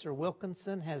Professor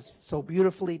Wilkinson has so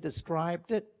beautifully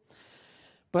described it.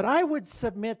 But I would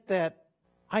submit that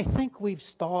I think we've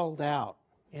stalled out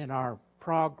in our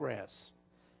progress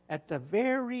at the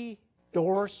very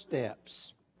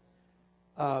doorsteps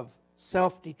of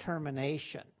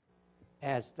self-determination,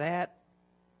 as that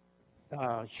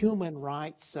human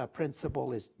rights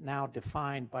principle is now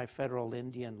defined by federal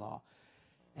Indian law.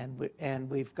 And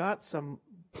we've got some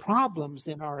problems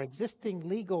in our existing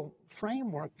legal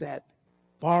framework that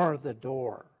bar the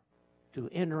door to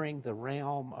entering the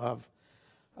realm of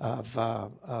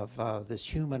of this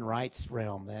human rights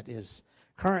realm that is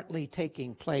currently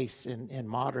taking place in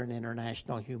modern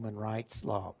international human rights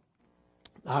law.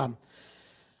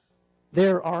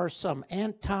 There are some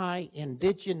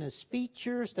anti-indigenous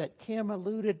features that Kim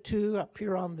alluded to up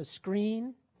here on the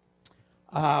screen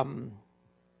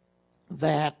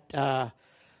that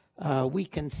we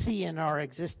can see in our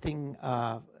existing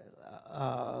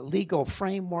legal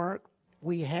framework.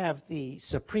 We have the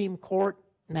Supreme Court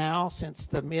now since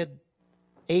the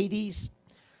mid-'80s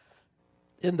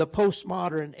in the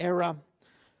postmodern era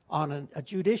on a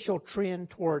judicial trend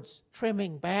towards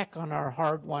trimming back on our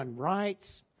hard-won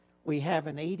rights. We have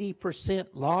an 80%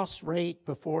 loss rate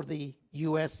before the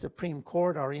U.S. Supreme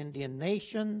Court, our Indian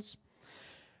nations.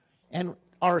 And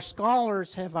our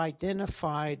scholars have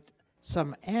identified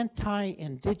some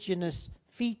anti-indigenous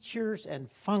features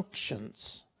and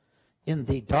functions in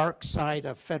the dark side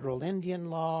of federal Indian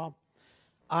law,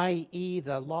 i.e.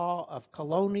 the law of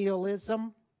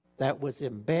colonialism that was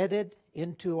embedded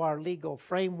into our legal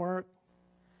framework,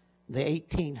 the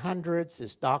 1800s,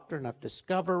 this doctrine of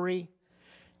discovery,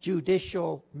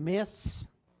 judicial myths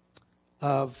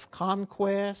of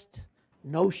conquest,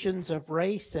 notions of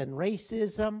race and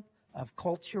racism, of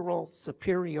cultural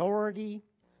superiority,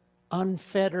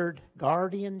 unfettered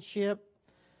guardianship,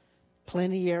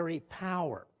 plenary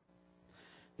power.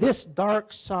 This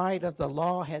dark side of the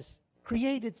law has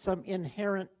created some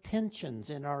inherent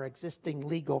tensions in our existing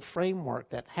legal framework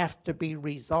that have to be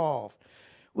resolved.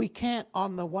 We can't,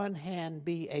 on the one hand,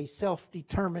 be a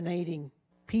self-determining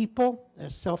people, a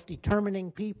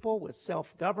self-determining people with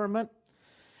self-government,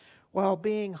 while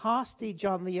being hostage,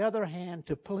 on the other hand,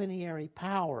 to plenary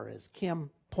power, as Kim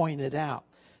pointed out.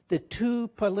 The two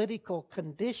political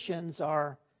conditions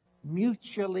are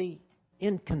mutually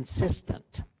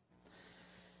inconsistent.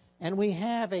 And we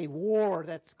have a war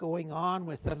that's going on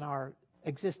within our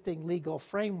existing legal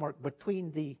framework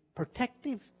between the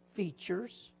protective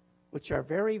features, which are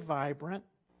very vibrant,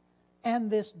 and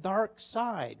this dark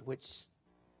side, which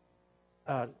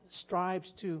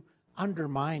strives to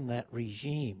undermine that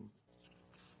regime.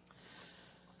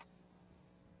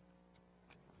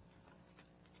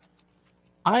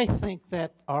 I think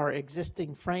that our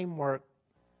existing framework,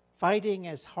 fighting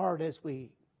as hard as we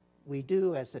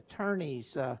do as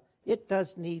attorneys, it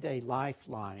does need a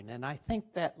lifeline. And I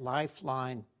think that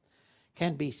lifeline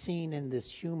can be seen in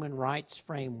this human rights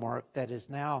framework that is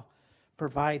now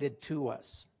provided to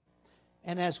us.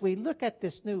 And as we look at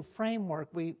this new framework,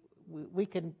 we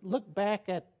can look back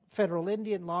at federal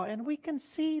Indian law and we can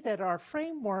see that our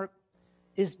framework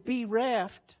is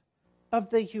bereft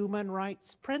of the human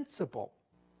rights principle.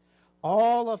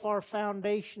 All of our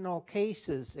foundational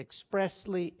cases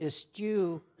expressly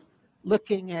eschew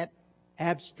looking at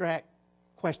abstract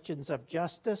questions of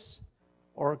justice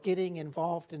or getting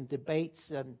involved in debates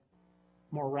and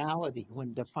morality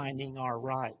when defining our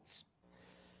rights.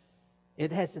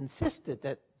 It has insisted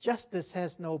that justice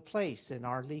has no place in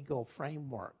our legal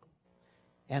framework.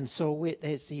 And so it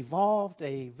has evolved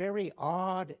a very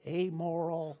odd,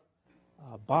 amoral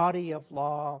body of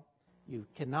law. You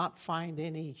cannot find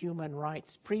any human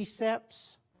rights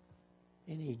precepts,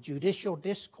 any judicial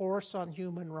discourse on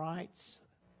human rights,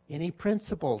 any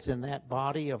principles in that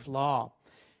body of law.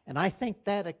 And I think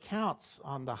that accounts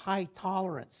on the high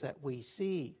tolerance that we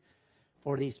see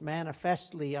for these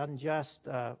manifestly unjust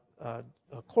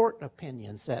court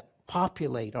opinions that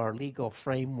populate our legal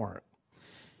framework.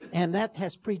 And that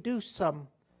has produced some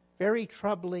very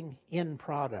troubling end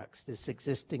products, this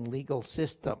existing legal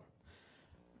system.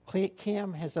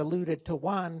 Kim has alluded to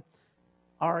one.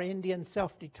 Our Indian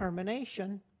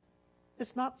self-determination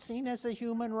is not seen as a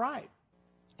human right,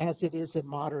 as it is in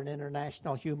modern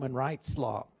international human rights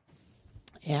law.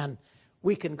 And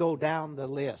we can go down the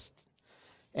list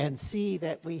and see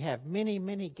that we have many,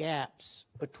 many gaps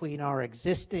between our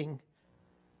existing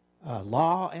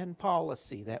law and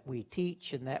policy that we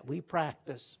teach and that we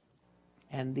practice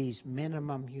and these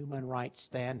minimum human rights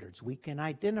standards. We can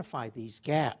identify these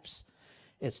gaps.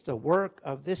 It's the work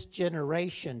of this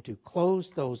generation to close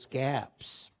those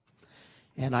gaps.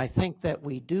 And I think that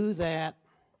we do that,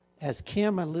 as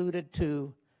Kim alluded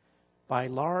to, by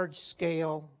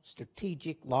large-scale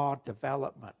strategic law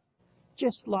development,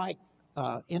 just like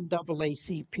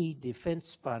NAACP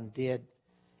Defense Fund did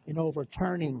in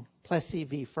overturning Plessy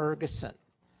v. Ferguson.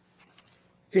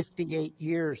 58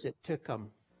 years it took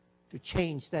them to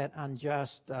change that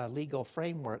unjust legal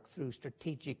framework through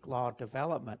strategic law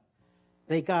development.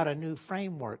 They got a new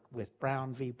framework with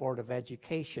Brown v. Board of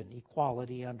Education,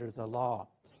 equality under the law.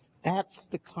 That's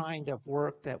the kind of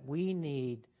work that we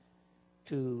need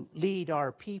to lead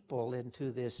our people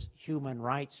into this human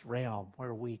rights realm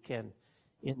where we can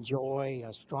enjoy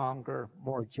a stronger,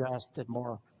 more just, and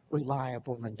more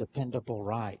reliable and dependable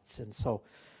rights. And so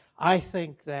I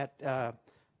think that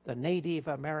the Native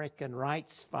American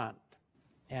Rights Fund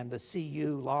and the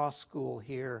CU Law School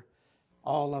here,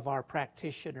 all of our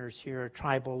practitioners here,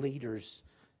 tribal leaders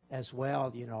as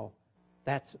well, you know,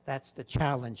 that's the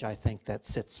challenge, I think, that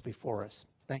sits before us.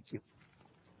 Thank you.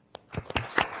 Okay.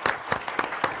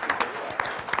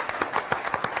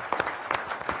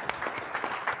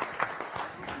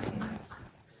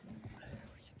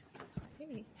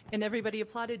 And everybody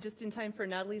applauded just in time for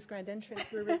Natalie's grand entrance.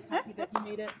 We're really happy that you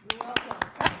made it. You're welcome.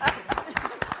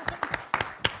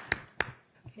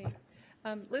 Okay.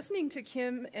 Listening to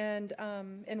Kim and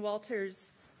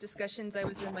Walter's discussions, I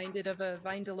was reminded of a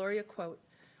Vine Deloria quote.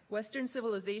 Western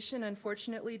civilization,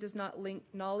 unfortunately, does not link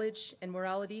knowledge and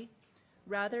morality.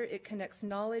 Rather, it connects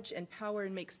knowledge and power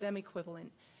and makes them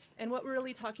equivalent. And what we're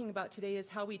really talking about today is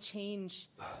how we change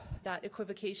that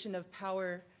equivocation of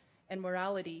power and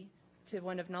morality to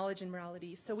one of knowledge and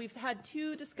morality. So we've had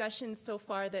two discussions so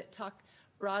far that talk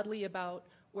broadly about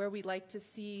where we'd like to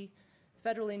see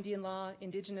federal Indian law,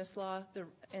 Indigenous law,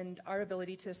 and our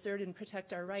ability to assert and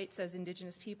protect our rights as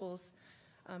Indigenous peoples,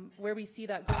 where we see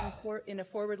that going in a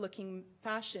forward-looking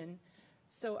fashion.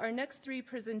 So our next three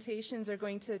presentations are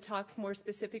going to talk more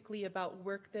specifically about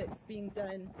work that's being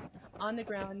done on the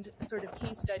ground, sort of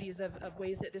case studies of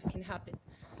ways that this can happen.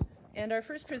 And our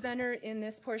first presenter in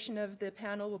this portion of the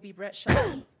panel will be Brett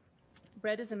Shelton.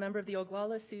 Brett is a member of the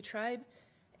Oglala Sioux tribe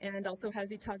and also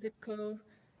has Itazipko,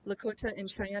 Lakota, and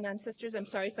Cheyenne ancestors. I'm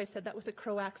sorry if I said that with a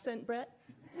Crow accent, Brett.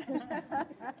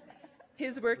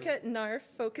 His work at NARF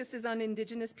focuses on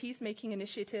Indigenous peacemaking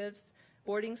initiatives,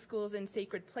 boarding schools, and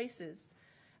sacred places.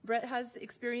 Brett has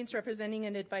experience representing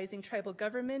and advising tribal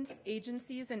governments,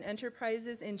 agencies, and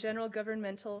enterprises in general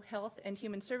governmental, health, and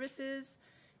human services,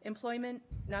 employment,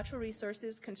 natural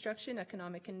resources, construction,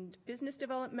 economic and business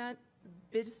development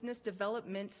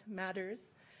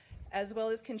matters, as well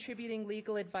as contributing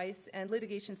legal advice and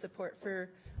litigation support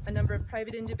for a number of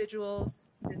private individuals,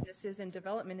 businesses, and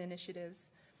development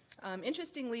initiatives.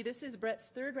 Interestingly, this is Brett's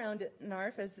third round at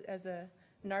NARF as a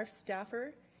NARF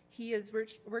staffer. He has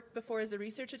worked before as a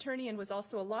research attorney and was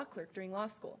also a law clerk during law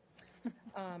school.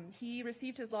 He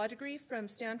received his law degree from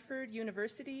Stanford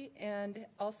University and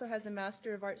also has a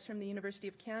Master of Arts from the University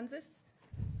of Kansas.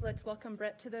 So let's welcome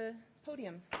Brett to the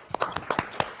podium.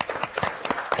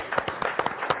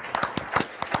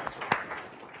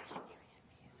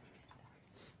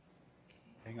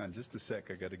 Hang on just a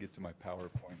sec, I got to get to my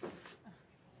PowerPoint.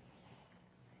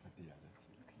 Yeah, that's it.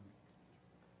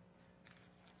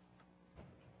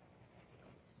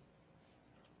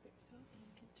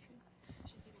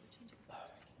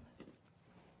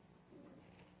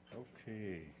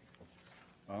 Okay.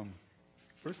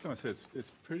 First time I said it's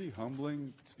pretty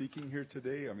humbling speaking here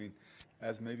today. I mean,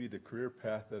 as maybe the career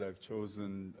path that I've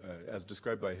chosen, as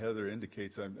described by Heather,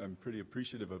 indicates, I'm pretty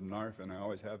appreciative of NARF, and I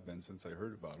always have been since I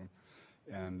heard about them.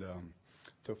 And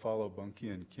to follow Bunky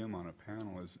and Kim on a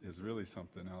panel is really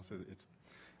something else. It's,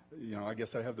 you know, I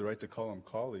guess I have the right to call them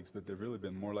colleagues, but they've really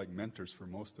been more like mentors for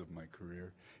most of my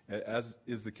career, as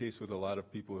is the case with a lot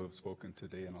of people who have spoken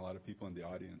today and a lot of people in the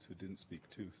audience who didn't speak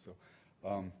too. So,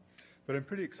 but I'm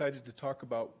pretty excited to talk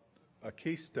about a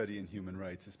case study in human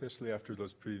rights, especially after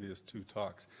those previous two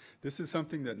talks. This is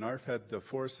something that NARF had the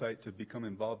foresight to become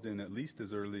involved in at least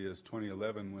as early as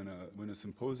 2011 when a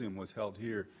symposium was held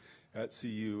here at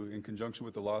CU in conjunction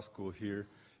with the law school here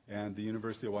and the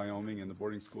University of Wyoming and the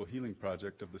boarding school healing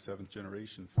project of the Seventh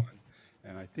Generation Fund.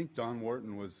 And I think Don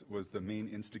Wharton was the main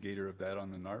instigator of that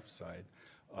on the NARF side,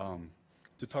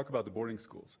 to talk about the boarding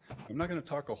schools. I'm not going to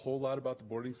talk a whole lot about the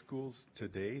boarding schools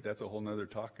today. That's a whole nother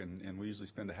talk, and we usually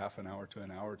spend a half an hour to an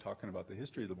hour talking about the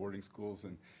history of the boarding schools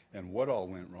and what all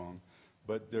went wrong.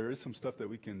 But there is some stuff that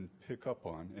we can pick up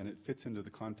on, and it fits into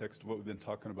the context of what we've been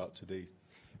talking about today.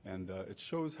 And it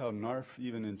shows how NARF,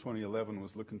 even in 2011,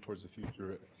 was looking towards the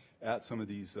future at some of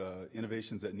these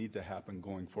innovations that need to happen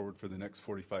going forward for the next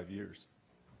 45 years.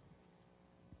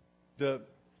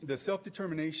 The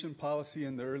self-determination policy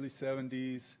in the early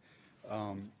 70s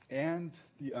and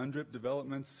the UNDRIP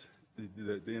developments,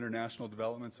 the international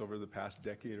developments over the past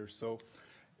decade or so,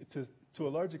 to a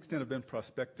large extent have been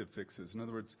prospective fixes. In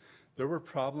other words, there were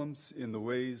problems in the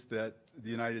ways that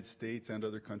the United States and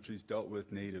other countries dealt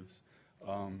with natives.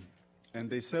 And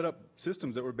they set up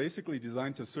systems that were basically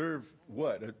designed to serve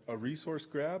what? A resource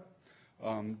grab?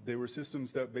 They were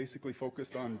systems that basically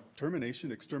focused on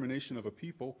extermination of a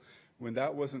people When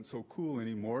that wasn't so cool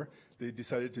anymore, they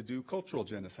decided to do cultural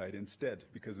genocide instead,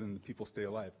 because then the people stay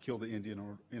alive, kill the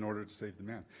Indian in order to save the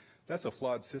man. That's a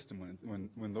flawed system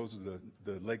when those are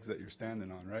the legs that you're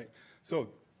standing on, right? So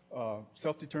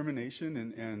self-determination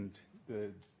and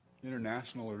the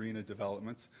international arena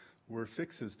developments were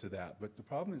fixes to that. But the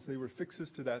problem is they were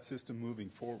fixes to that system moving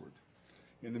forward.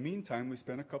 In the meantime, we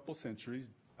spent a couple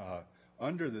centuries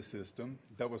under the system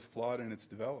that was flawed in its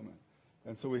development.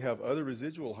 And so we have other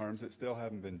residual harms that still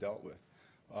haven't been dealt with.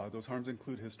 Those harms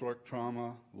include historic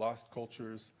trauma, lost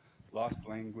cultures, lost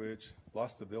language,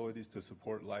 lost abilities to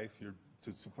support life,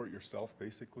 to support yourself,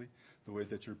 basically, the way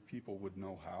that your people would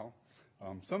know how.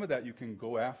 Some of that you can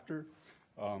go after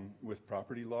with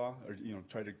property law, or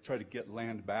try to get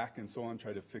land back and so on,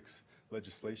 try to fix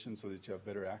legislation so that you have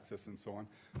better access and so on.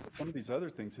 But some of these other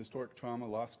things, historic trauma,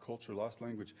 lost culture, lost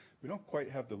language, we don't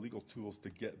quite have the legal tools to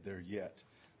get there yet.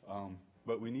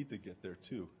 But we need to get there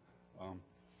too.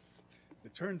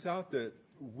 It turns out that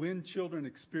when children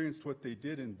experienced what they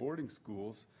did in boarding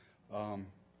schools,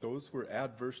 those were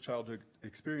adverse childhood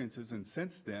experiences, and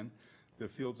since then, the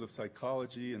fields of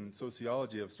psychology and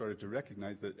sociology have started to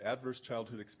recognize that adverse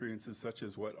childhood experiences such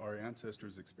as what our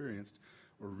ancestors experienced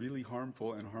were really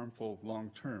harmful and harmful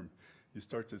long term. You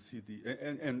start to see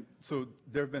and so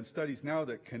there have been studies now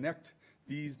that connect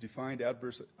these defined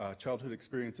adverse childhood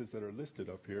experiences that are listed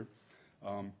up here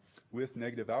with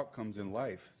negative outcomes in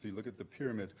life. So you look at the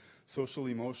pyramid: social,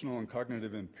 emotional, and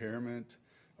cognitive impairment,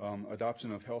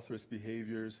 adoption of health risk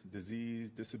behaviors,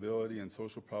 disease, disability, and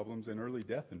social problems, and early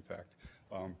death, in fact.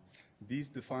 These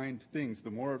defined things, the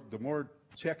more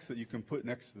checks that you can put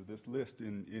next to this list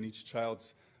in each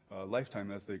child's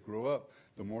lifetime as they grow up,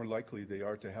 the more likely they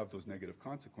are to have those negative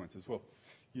consequences. Well,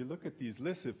 you look at these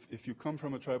lists, if you come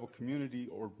from a tribal community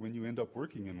or when you end up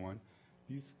working in one,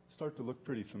 these start to look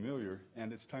pretty familiar,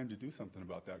 and it's time to do something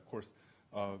about that. Of course,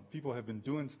 people have been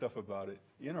doing stuff about it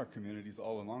in our communities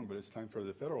all along, but it's time for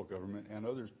the federal government and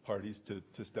other parties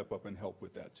to step up and help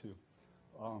with that too.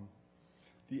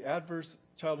 The adverse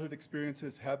childhood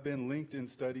experiences have been linked in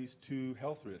studies to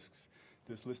health risks.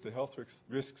 This list of health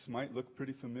risks might look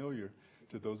pretty familiar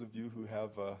to those of you who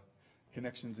have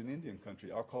connections in Indian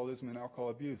country: alcoholism and alcohol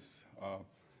abuse,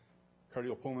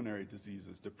 cardiopulmonary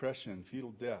diseases, depression,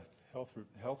 fetal death,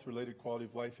 health-related quality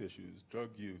of life issues, drug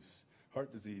use,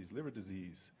 heart disease, liver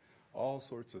disease, all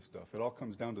sorts of stuff. It all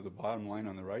comes down to the bottom line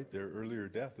on the right there. Earlier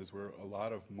death is where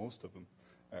most of them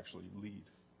actually lead.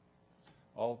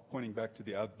 All pointing back to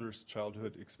the adverse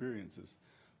childhood experiences.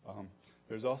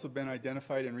 There's also been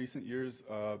identified in recent years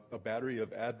a battery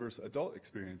of adverse adult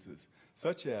experiences,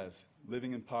 such as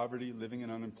living in poverty, living in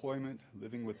unemployment,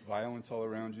 living with violence all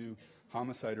around you,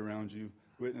 homicide around you,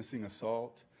 witnessing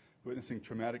assault, witnessing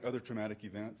other traumatic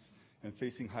events, and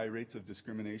facing high rates of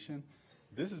discrimination.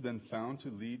 This has been found to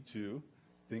lead to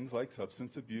things like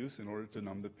substance abuse in order to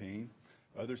numb the pain,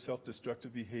 other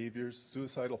self-destructive behaviors,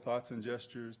 suicidal thoughts and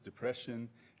gestures, depression,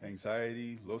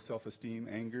 anxiety, low self-esteem,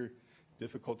 anger,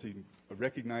 difficulty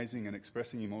recognizing and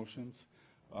expressing emotions.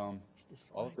 All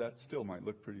of that still might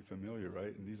look pretty familiar,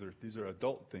 right? And these are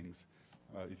adult things.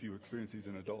 If you experience these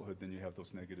in adulthood, then you have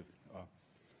those negative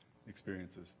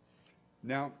experiences.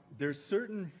 Now, there's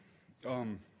certain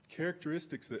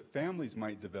characteristics that families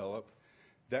might develop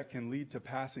that can lead to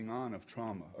passing on of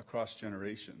trauma across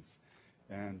generations.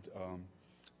 And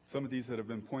some of these that have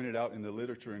been pointed out in the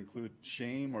literature include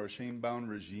shame or a shame-bound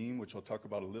regime, which I'll talk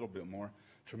about a little bit more,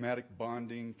 traumatic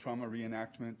bonding, trauma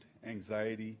reenactment,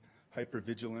 anxiety,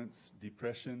 hypervigilance,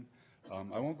 depression.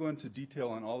 I won't go into detail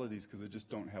on all of these because I just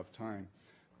don't have time.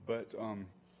 But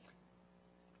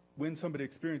when somebody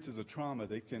experiences a trauma,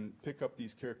 they can pick up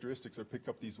these characteristics or pick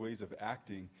up these ways of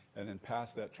acting and then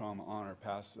pass that trauma on or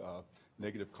pass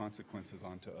negative consequences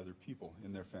on to other people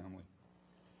in their family.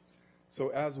 So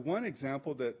as one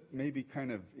example that may be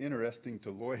kind of interesting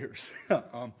to lawyers,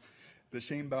 the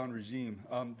shame-bound regime,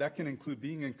 that can include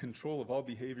being in control of all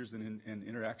behaviors and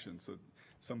interactions. So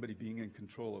somebody being in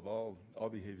control of all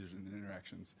behaviors and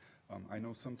interactions. I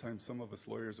know sometimes some of us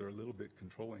lawyers are a little bit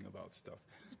controlling about stuff.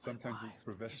 Sometimes it's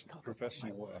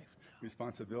professional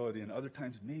responsibility, and other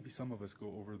times maybe some of us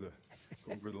go over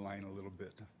the line a little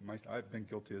bit. I've been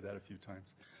guilty of that a few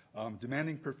times.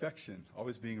 Demanding perfection,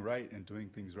 always being right and doing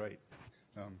things right.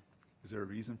 Is there a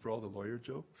reason for all the lawyer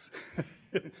jokes?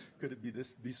 Could it be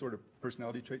these sort of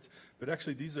personality traits? But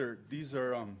actually, these are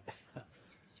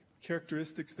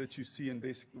characteristics that you see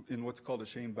in what's called a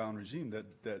shame-bound regime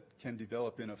that can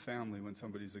develop in a family when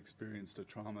somebody's experienced a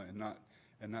trauma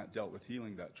and not dealt with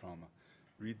healing that trauma.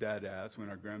 Read that as when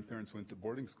our grandparents went to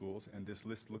boarding schools, and this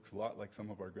list looks a lot like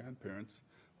some of our grandparents.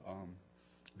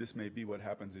 this may be what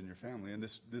happens in your family. And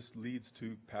this leads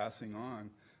to passing on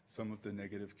some of the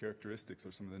negative characteristics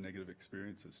or some of the negative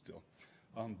experiences still.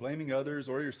 Blaming others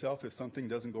or yourself if something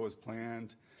doesn't go as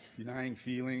planned, denying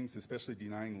feelings, especially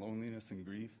denying loneliness and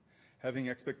grief, having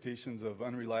expectations of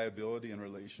unreliability in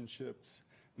relationships,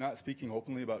 not speaking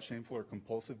openly about shameful or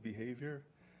compulsive behavior,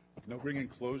 no bringing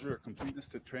closure or completeness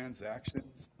to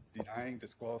transactions, denying,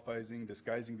 disqualifying,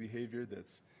 disguising behavior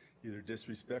that's either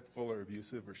disrespectful or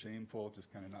abusive or shameful,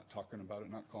 just kind of not talking about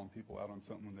it, not calling people out on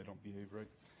something when they don't behave right.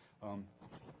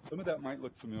 Some of that might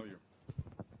look familiar.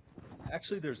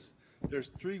 Actually, there's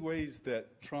 3 ways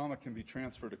that trauma can be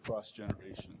transferred across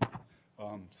generations: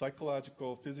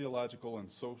 psychological, physiological, and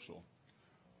social.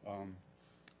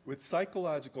 With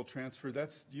psychological transfer,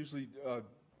 that's usually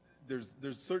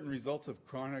there's certain results of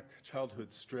chronic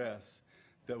childhood stress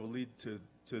that will lead to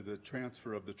the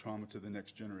transfer of the trauma to the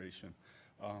next generation.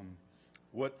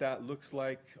 What that looks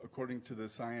like, according to the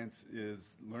science,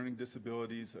 is learning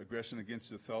disabilities, aggression against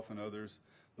yourself and others,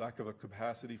 lack of a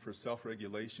capacity for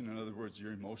self-regulation. In other words,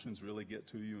 your emotions really get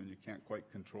to you and you can't quite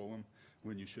control them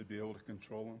when you should be able to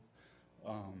control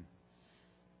them.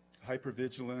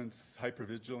 Hypervigilance.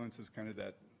 Hypervigilance is kind of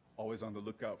that always on the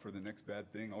lookout for the next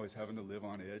bad thing, always having to live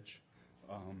on edge.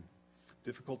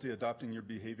 Difficulty adopting your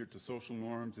behavior to social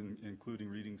norms, including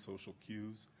reading social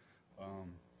cues.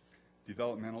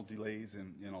 Developmental delays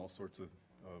in all sorts of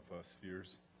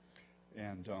spheres.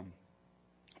 And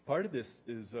part of this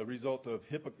is a result of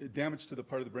damage to the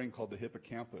part of the brain called the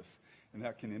hippocampus, and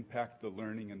that can impact the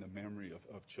learning and the memory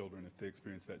of children if they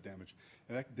experience that damage.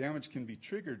 And that damage can be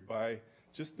triggered by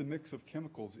just the mix of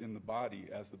chemicals in the body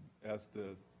as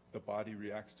the body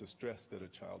reacts to stress that a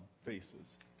child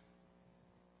faces.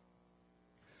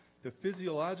 The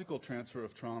physiological transfer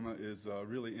of trauma is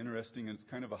really interesting, and it's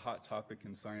kind of a hot topic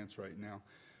in science right now.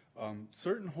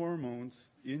 Certain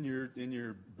hormones in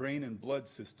your brain and blood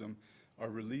system are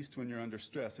released when you're under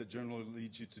stress. It generally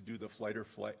leads you to do the fight or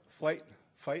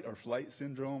flight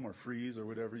syndrome or freeze or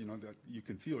whatever, that you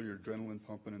can feel your adrenaline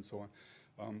pumping and so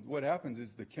on. What happens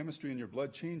is the chemistry in your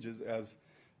blood changes as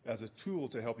a tool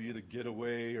to help you either get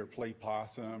away or play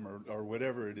possum or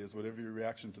whatever it is, whatever your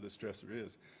reaction to the stressor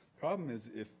is. Problem is,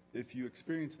 if you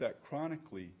experience that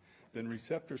chronically, then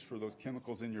receptors for those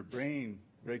chemicals in your brain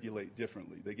regulate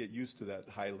differently. They get used to that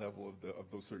high level of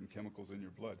those certain chemicals in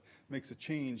your blood. It makes a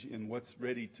change in what's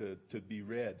ready to be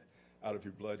read out of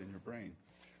your blood in your brain.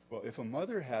 Well, if a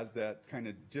mother has that kind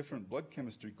of different blood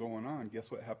chemistry going on, guess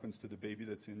what happens to the baby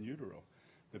that's in utero?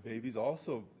 The baby's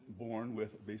also born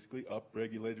with basically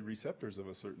upregulated receptors of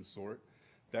a certain sort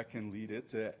that can lead it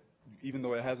to, even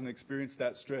though it hasn't experienced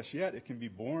that stress yet, it can be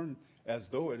born as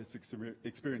though it has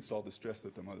experienced all the stress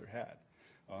that the mother had.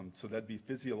 So that'd be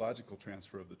physiological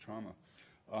transfer of the trauma.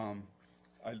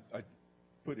 I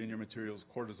put in your materials,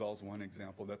 cortisol is one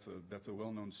example. That's a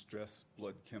well-known stress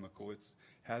blood chemical. It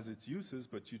has its uses,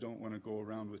 but you don't want to go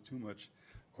around with too much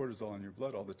cortisol in your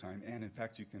blood all the time. And in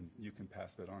fact, you can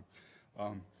pass that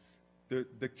on.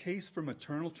 The case for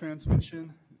maternal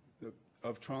transmission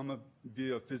of trauma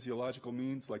via physiological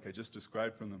means, like I just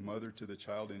described from the mother to the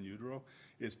child in utero,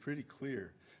 is pretty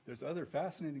clear. There's other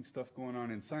fascinating stuff going on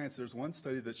in science. There's one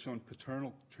study that's shown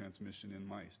paternal transmission in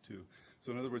mice, too.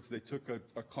 So in other words, they took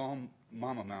a calm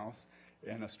mama mouse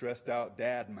and a stressed out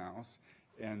dad mouse,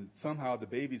 and somehow the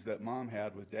babies that mom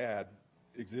had with dad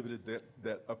exhibited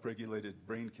that upregulated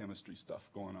brain chemistry stuff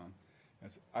going on.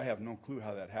 I have no clue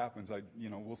how that happens.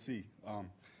 We'll see.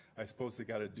 I suppose they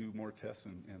got to do more tests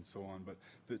and so on.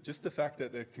 But just the fact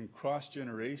that it can cross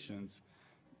generations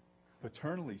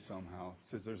paternally somehow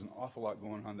says there's an awful lot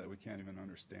going on that we can't even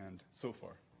understand so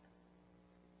far.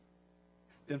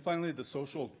 Then finally, the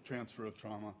social transfer of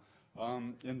trauma.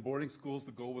 In boarding schools,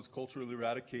 the goal was cultural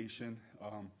eradication,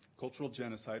 cultural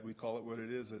genocide. We call it what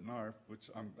it is at NARF,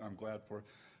 which I'm glad for.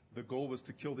 The goal was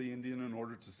to kill the Indian in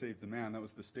order to save the man. That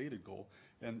was the stated goal.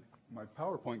 And my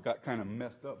PowerPoint got kind of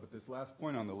messed up, but this last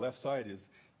point on the left side is,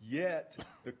 yet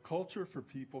the culture for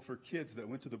kids that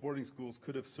went to the boarding schools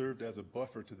could have served as a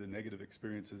buffer to the negative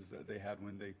experiences that they had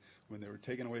when they were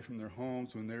taken away from their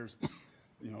homes, when they're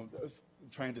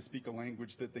trying to speak a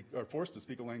language that they are forced to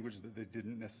speak a language that they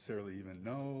didn't necessarily even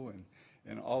know,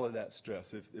 and all of that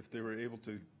stress. If they were able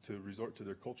to resort to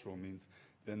their cultural means,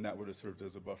 then that would have served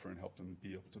as a buffer and helped them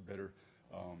be able to better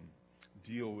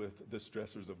deal with the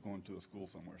stressors of going to a school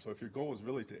somewhere. So if your goal was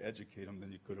really to educate them,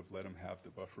 then you could have let them have the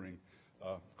buffering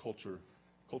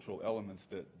cultural elements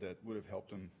that would have helped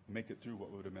them make it through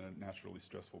what would have been a naturally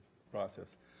stressful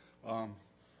process.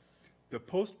 The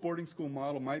post-boarding school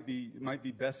model might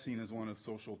be best seen as one of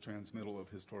social transmittal of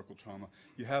historical trauma.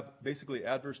 You have basically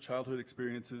adverse childhood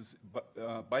experiences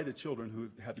by the children who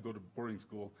had to go to boarding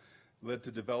school, led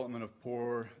to development of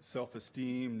poor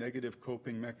self-esteem, negative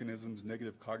coping mechanisms,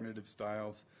 negative cognitive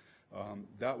styles.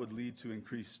 That would lead to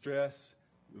increased stress.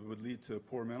 It would lead to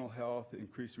poor mental health,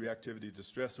 increased reactivity to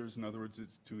stressors. In other words,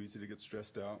 it's too easy to get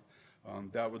stressed out.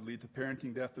 That would lead to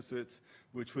parenting deficits,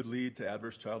 which would lead to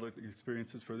adverse childhood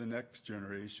experiences for the next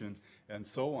generation, and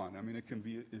so on. I mean, it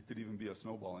could even be a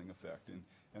snowballing effect,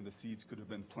 and the seeds could have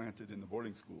been planted in the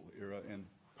boarding school era, and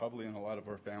probably in a lot of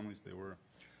our families they were.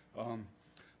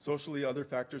 Socially, other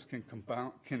factors can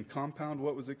compound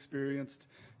what was experienced.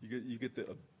 You get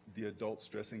the adult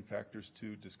stressing factors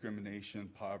too: discrimination,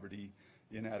 poverty,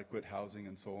 inadequate housing,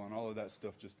 and so on. All of that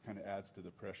stuff just kind of adds to the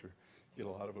pressure. You get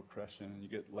a lot of oppression, and you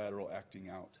get lateral acting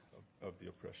out of the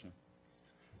oppression.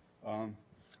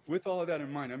 With all of that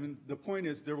in mind, I mean, the point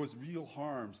is there was real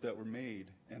harms that were made,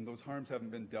 and those harms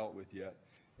haven't been dealt with yet,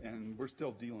 and we're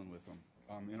still dealing with them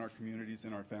in our communities,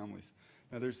 in our families.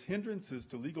 Now, there's hindrances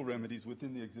to legal remedies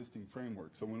within the existing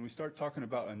framework. So when we start talking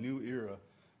about a new era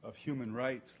of human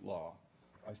rights law,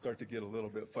 I start to get a little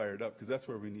bit fired up, because that's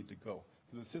where we need to go.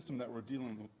 Because the system that we're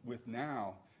dealing with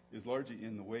now is largely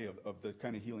in the way of the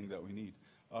kind of healing that we need.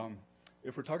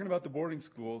 If we're talking about the boarding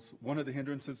schools, one of the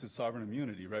hindrances is sovereign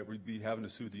immunity, right? We'd be having to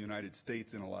sue the United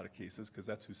States in a lot of cases, because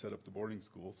that's who set up the boarding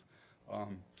schools.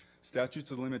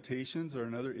 Statutes of limitations are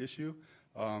another issue.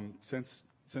 Since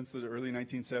the early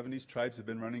 1970s, tribes have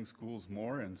been running schools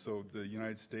more, and so the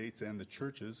United States and the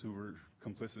churches who were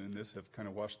complicit in this have kind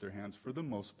of washed their hands for the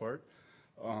most part.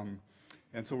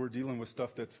 And so we're dealing with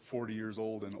stuff that's 40 years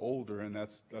old and older, and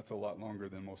that's a lot longer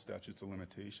than most statutes of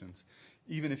limitations.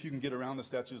 Even if you can get around the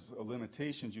statutes of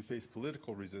limitations, you face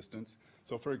political resistance.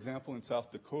 So for example, in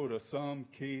South Dakota, some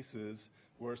cases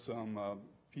where some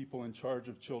people in charge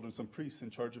of children, some priests in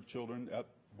charge of children at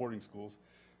boarding schools,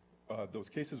 those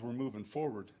cases were moving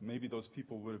forward. Maybe those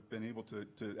people would have been able to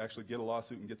actually get a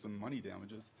lawsuit and get some money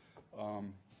damages.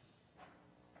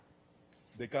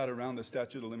 They got around the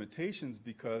statute of limitations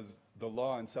because the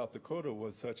law in South Dakota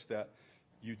was such that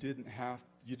you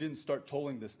didn't start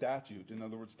tolling the statute. In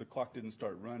other words, the clock didn't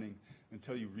start running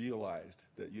until you realized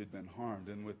that you had been harmed.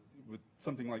 And with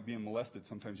something like being molested,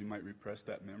 sometimes you might repress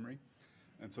that memory.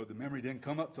 And so the memory didn't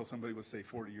come up till somebody was, say,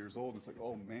 40 years old. It's like,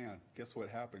 oh man, guess what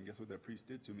happened? Guess what that priest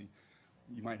did to me?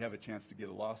 You might have a chance to get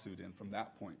a lawsuit in from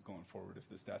that point going forward if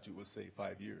the statute was, say,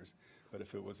 5 years. But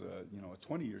if it was a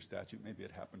 20-year statute, maybe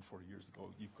it happened 40 years ago,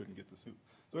 you couldn't get the suit.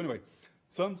 So anyway,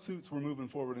 some suits were moving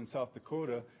forward in South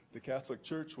Dakota. The Catholic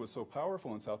Church was so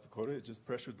powerful in South Dakota, it just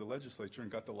pressured the legislature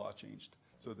and got the law changed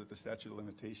so that the statute of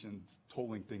limitations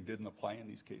tolling thing didn't apply in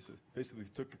these cases. Basically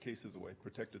took the cases away,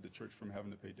 protected the church from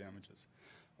having to pay damages.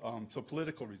 So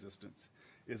political resistance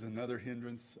is another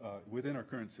hindrance within our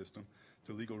current system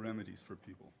to legal remedies for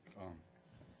people.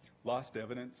 Lost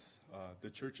evidence.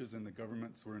 The churches and the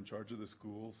governments were in charge of the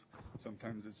schools.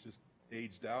 Sometimes it's just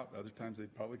aged out. Other times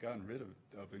they've probably gotten rid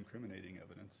of incriminating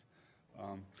evidence.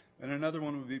 And another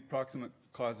one would be proximate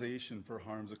causation for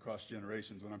harms across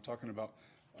generations. When I'm talking about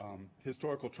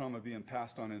historical trauma being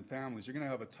passed on in families, you're going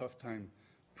to have a tough time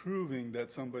proving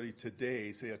that somebody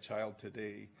today, say a child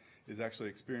today, is actually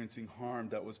experiencing harm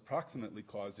that was proximately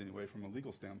caused anyway from a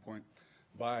legal standpoint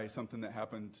by something that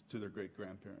happened to their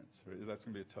great-grandparents. Right? That's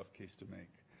going to be a tough case to make,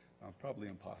 probably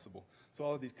impossible. So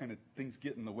all of these kind of things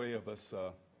get in the way of us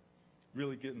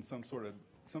really getting some sort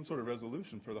of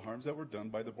resolution for the harms that were done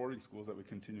by the boarding schools that we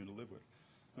continue to live with.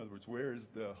 In other words, where is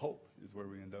the hope is where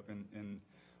we end up, and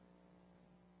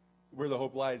where the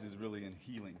hope lies is really in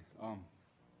healing.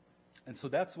 And so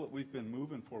that's what we've been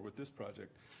moving for with this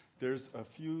project. There's a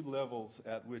few levels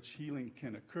at which healing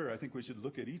can occur. I think we should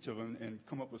look at each of them and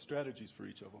come up with strategies for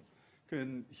each of them.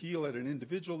 Can heal at an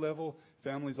individual level.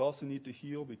 Families also need to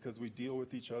heal because we deal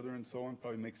with each other and so on.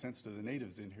 Probably makes sense to the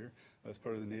natives in here. That's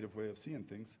part of the native way of seeing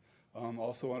things.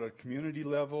 Also on a community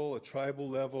level, a tribal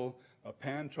level, a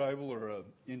pan-tribal or a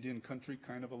Indian country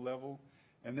kind of a level.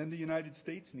 And then the United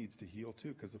States needs to heal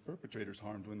too, because the perpetrator's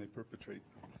harmed when they perpetrate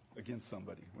against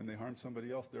somebody. When they harm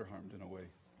somebody else, they're harmed in a way.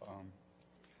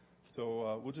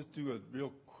 So we'll just do a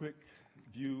real quick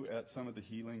view at some of the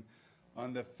healing.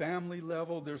 On the family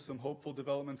level, there's some hopeful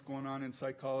developments going on in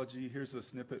psychology. Here's a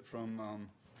snippet from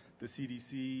the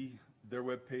CDC, their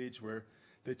webpage, where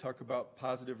they talk about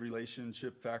positive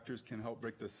relationship factors can help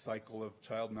break the cycle of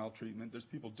child maltreatment. There's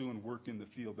people doing work in the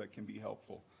field that can be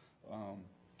helpful.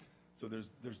 So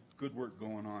there's good work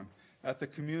going on. At the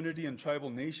community and tribal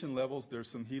nation levels, there's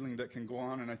some healing that can go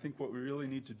on, and I think what we really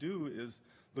need to do is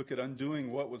look at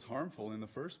undoing what was harmful in the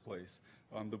first place.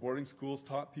 The boarding schools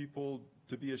taught people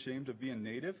to be ashamed of being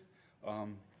Native,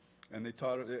 and they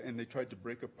tried to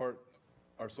break apart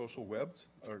our social webs,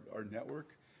 our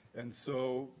network, and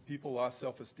so people lost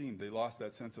self-esteem. They lost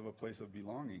that sense of a place of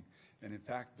belonging. And in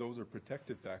fact, those are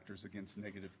protective factors against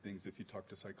negative things. If you talk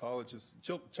to psychologists,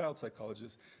 child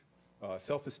psychologists,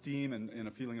 self-esteem and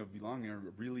a feeling of belonging are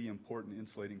really important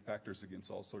insulating factors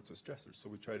against all sorts of stressors. So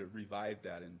we try to revive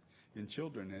that in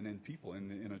children and in people,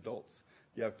 in adults.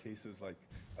 You have cases like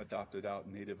adopted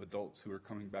out Native adults who are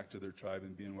coming back to their tribe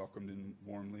and being welcomed in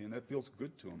warmly, and that feels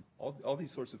good to them. All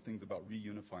these sorts of things about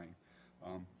reunifying.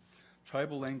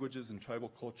 Tribal languages and tribal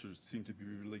cultures seem to be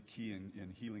really key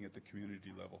in healing at the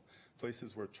community level.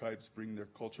 Places where tribes bring their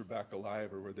culture back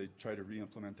alive, or where they try to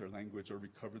re-implement their language or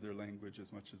recover their language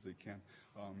as much as they can.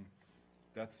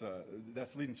 That's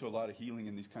leading to a lot of healing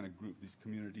in these kind of these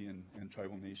community and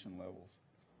tribal nation levels.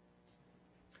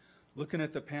 Looking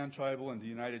at the pan-tribal in the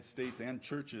United States and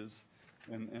churches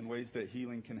and ways that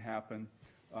healing can happen,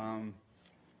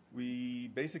 we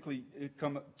basically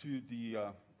come to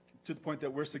the point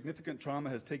that where significant trauma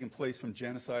has taken place from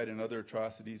genocide and other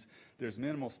atrocities, there's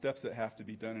minimal steps that have to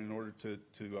be done in order to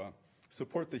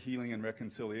support the healing and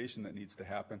reconciliation that needs to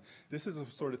happen. This is a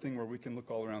sort of thing where we can look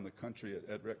all around the country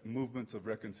at movements of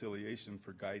reconciliation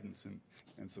for guidance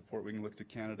and support. We can look to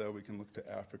Canada, we can look to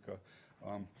Africa.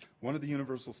 One of the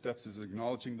universal steps is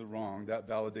acknowledging the wrong. That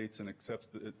validates and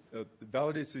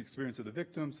validates the experience of the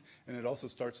victims, and it also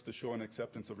starts to show an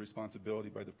acceptance of responsibility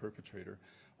by the perpetrator.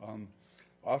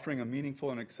 Offering a meaningful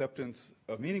acceptance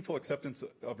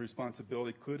of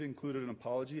responsibility could include an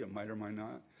apology. It might or might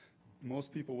not.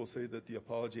 Most people will say that the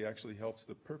apology actually helps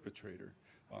the perpetrator.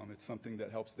 It's something that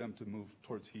helps them to move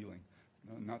towards healing,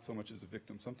 not so much as a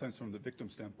victim. Sometimes from the victim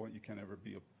standpoint, you can't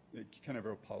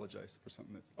ever apologize for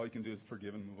something. That all you can do is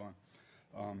forgive and move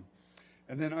on.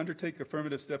 And then undertake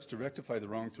affirmative steps to rectify the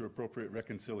wrong through appropriate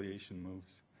reconciliation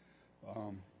moves.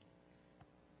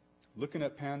 Looking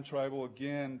at pan-tribal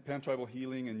again, pan-tribal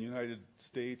healing in the United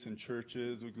States and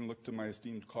churches, we can look to my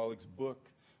esteemed colleague's book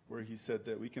where he said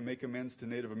that we can make amends to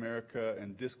Native America,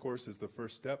 and discourse is the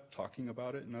first step, talking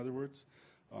about it, in other words.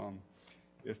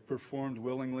 If performed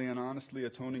willingly and honestly,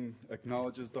 atoning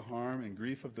acknowledges the harm and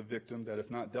grief of the victim that,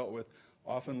 if not dealt with,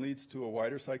 often leads to a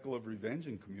wider cycle of revenge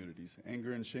in communities.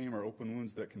 Anger and shame are open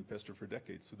wounds that can fester for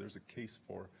decades, so there's a case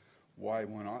for why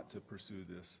one ought to pursue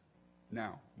this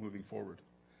now, moving forward.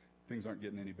 Things aren't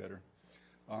getting any better.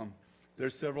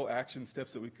 There's several action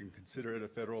steps that we can consider at a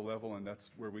federal level, and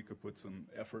that's where we could put some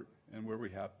effort and where we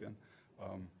have been.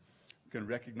 We can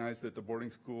recognize that the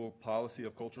boarding school policy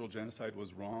of cultural genocide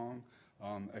was wrong,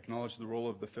 acknowledge the role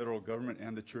of the federal government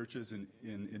and the churches in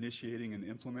initiating and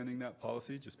implementing that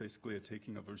policy, just basically a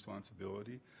taking of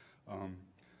responsibility.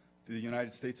 The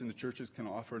United States and the churches can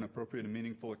offer an appropriate and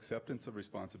meaningful acceptance of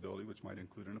responsibility, which might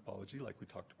include an apology, like we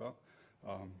talked about.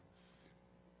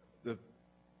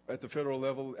 At the federal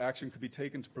level, action could be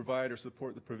taken to provide or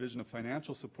support the provision of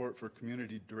financial support for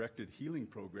community-directed healing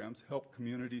programs, help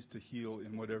communities to heal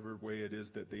in whatever way it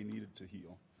is that they needed to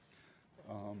heal.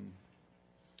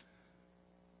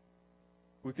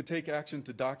 We could take action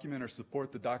to document or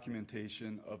support the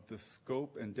documentation of the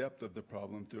scope and depth of the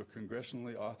problem through a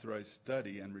congressionally authorized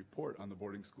study and report on the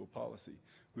boarding school policy.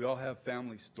 We all have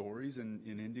family stories in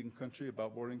Indian country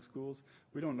about boarding schools.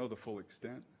 We don't know the full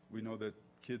extent. We know that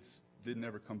kids didn't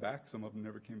ever come back. Some of them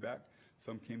never came back.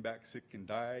 Some came back sick and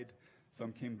died.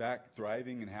 Some came back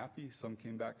thriving and happy. Some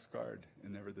came back scarred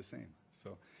and never the same.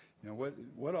 So, you know,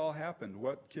 what all happened?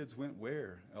 What kids went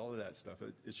where? All of that stuff.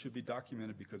 It should be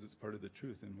documented because it's part of the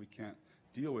truth, and we can't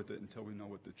deal with it until we know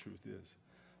what the truth is.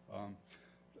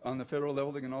 On the federal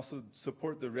level, they can also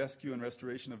support the rescue and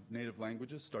restoration of native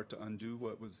languages, start to undo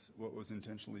what was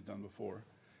intentionally done before,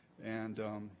 and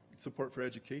support for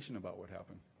education about what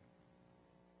happened.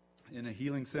 In a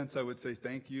healing sense, I would say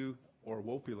thank you, or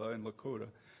Wopila in Lakota.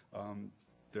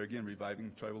 They're again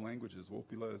reviving tribal languages.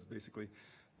 Wopila is basically,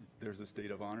 there's a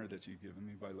state of honor that you've given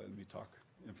me by letting me talk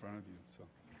in front of you. So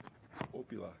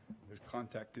Wopila, there's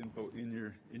contact info in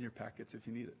your packets if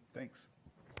you need it. Thanks.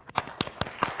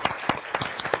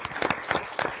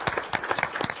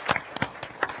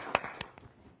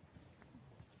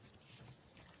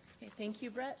 Okay, thank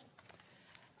you, Brett.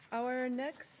 Our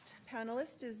next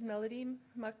panelist is Melody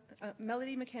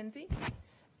MacKenzie.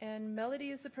 And Melody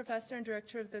is the professor and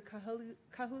director of the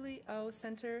Kahuli Au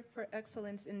Center for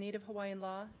Excellence in Native Hawaiian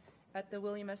Law at the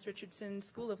William S. Richardson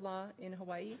School of Law in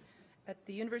Hawaii, at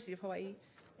the University of Hawaii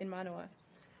in Mānoa.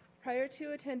 Prior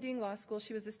to attending law school,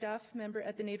 she was a staff member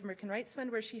at the Native American Rights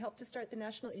Fund, where she helped to start the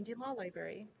National Indian Law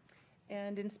Library.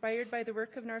 And inspired by the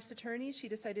work of NARF's attorneys, she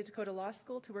decided to go to law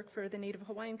school to work for the Native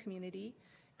Hawaiian community,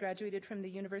 graduated from the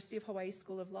University of Hawaii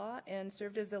School of Law, and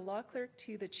served as the law clerk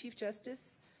to the Chief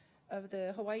Justice of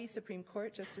the Hawaii Supreme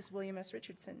Court, Justice William S.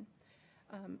 Richardson.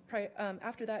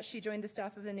 After that, she joined the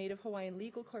staff of the Native Hawaiian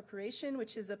Legal Corporation,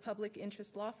 which is a public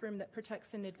interest law firm that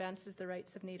protects and advances the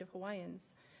rights of Native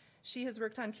Hawaiians. She has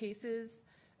worked on cases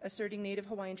asserting Native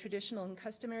Hawaiian traditional and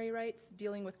customary rights,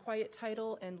 dealing with quiet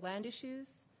title and land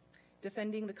issues,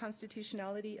 defending the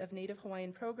constitutionality of Native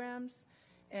Hawaiian programs,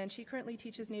 and she currently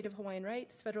teaches Native Hawaiian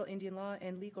rights, federal Indian law,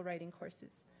 and legal writing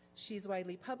courses. She's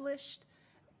widely published.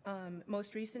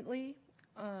 Most recently,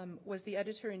 was the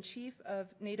editor-in-chief of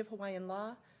Native Hawaiian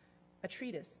Law, a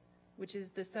treatise, which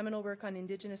is the seminal work on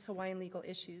Indigenous Hawaiian legal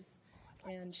issues.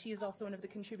 And she is also one of the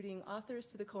contributing authors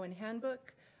to the Cohen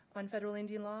Handbook on Federal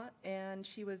Indian Law, and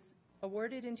she was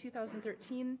awarded in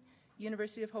 2013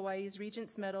 University of Hawaii's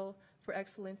Regents Medal for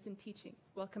Excellence in Teaching.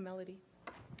 Welcome, Melody.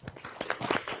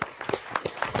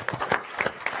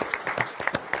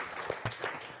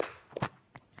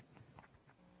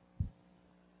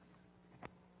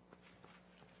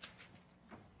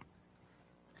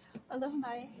 Aloha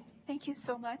mai. Thank you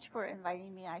so much for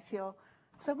inviting me. I feel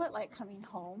somewhat like coming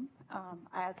home.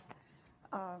 As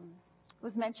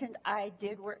was mentioned, I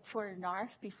did work for NARF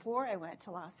before I went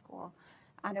to law school,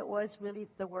 and it was really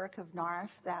the work of NARF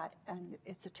and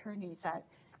its attorneys that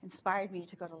inspired me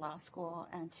to go to law school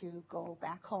and to go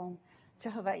back home to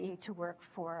Hawaii to work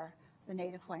for the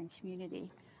Native Hawaiian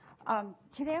community.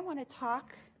 Today I want to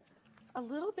talk a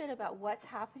little bit about what's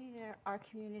happening in our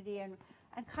community and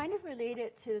kind of relate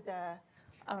it to the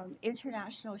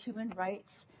international human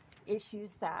rights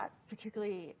issues that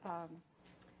particularly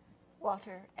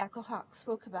Walter Echohawk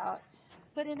spoke about,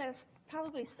 but in a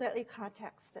probably slightly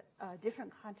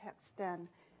different context than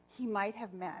he might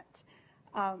have meant.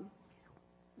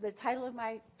 The title of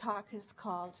my talk is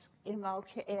called Imau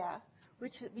Ke'ea,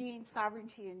 which means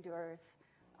sovereignty endures.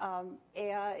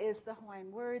 Ea is the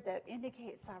Hawaiian word that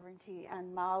indicates sovereignty,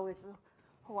 and Mau is the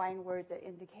Hawaiian word that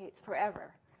indicates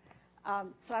forever.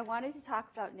 So I wanted to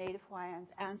talk about Native Hawaiians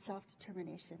and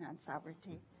self-determination and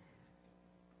sovereignty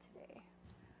today.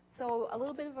 So a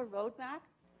little bit of a roadmap.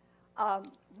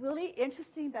 Really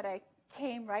interesting that I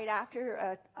came right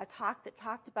after a talk that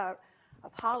talked about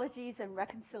apologies and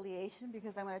reconciliation,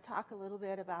 because I'm going to talk a little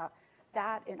bit about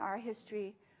that in our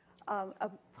history. A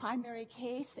primary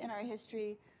case in our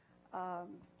history,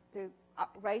 the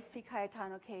Rice v.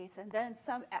 Cayetano case, and then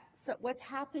what's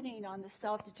happening on the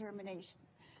self-determination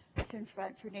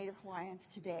front for Native Hawaiians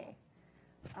today.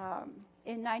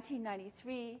 In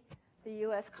 1993, the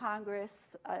U.S. Congress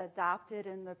adopted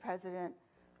and the President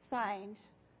signed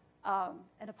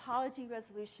an apology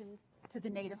resolution to the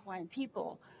Native Hawaiian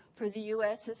people for the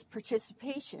U.S.'s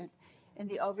participation in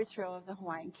the overthrow of the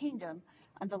Hawaiian Kingdom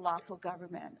and the lawful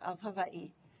government of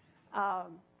Hawaii.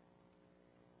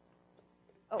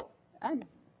 And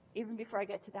even before I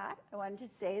get to that, I wanted to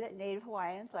say that Native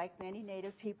Hawaiians, like many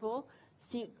Native people,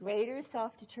 seek greater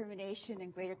self-determination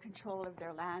and greater control of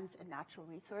their lands and natural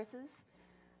resources.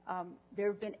 There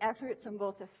have been efforts on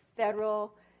both the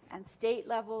federal and state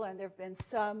level, and there have been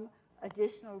some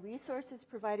additional resources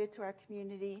provided to our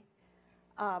community.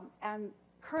 And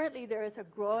currently there is a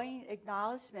growing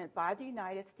acknowledgement by the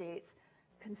United States,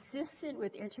 consistent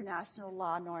with international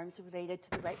law norms related to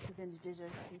the rights of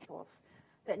indigenous peoples,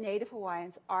 that Native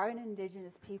Hawaiians are an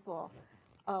indigenous people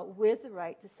with the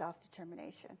right to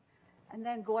self-determination. And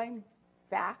then going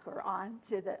back or on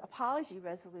to the apology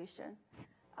resolution,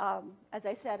 as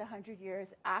I said, 100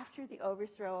 years after the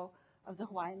overthrow of the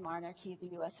Hawaiian monarchy, the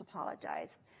U.S.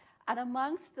 apologized. And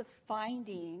amongst the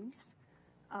findings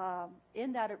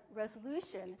in that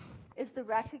resolution is the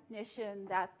recognition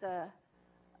that the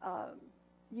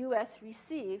U.S.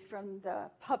 received from the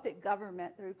puppet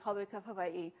government, the Republic of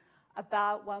Hawaii,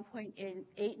 about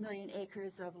 1.8 million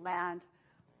acres of land,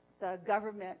 the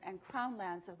government and crown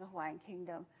lands of the Hawaiian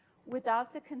Kingdom,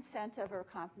 without the consent of or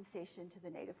compensation to the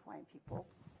Native Hawaiian people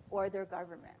or their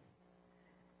government.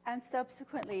 And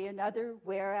subsequently, another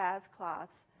whereas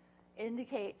clause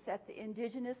indicates that the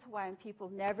indigenous Hawaiian people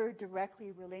never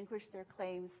directly relinquished their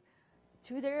claims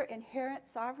to their inherent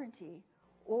sovereignty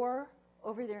or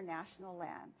over their national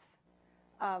lands.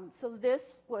 So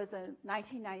this was a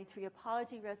 1993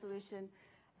 apology resolution,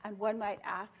 and one might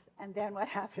ask, and then what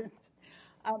happened?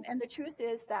 And the truth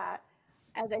is that,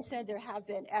 as I said, there have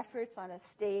been efforts on a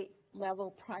state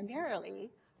level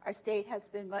primarily. Our state has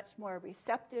been much more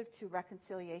receptive to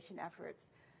reconciliation efforts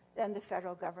than the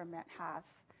federal government has.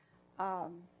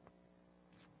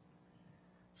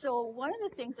 So one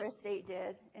of the things our state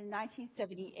did in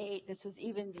 1978, this was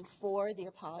even before the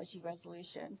apology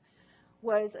resolution,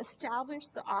 was establish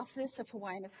the Office of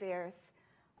Hawaiian Affairs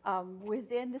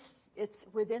within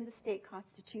the state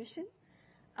constitution.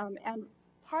 And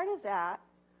part of that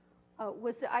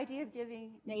was the idea of giving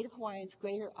Native Hawaiians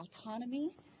greater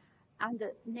autonomy, and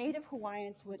the Native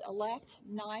Hawaiians would elect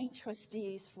 9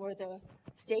 trustees for the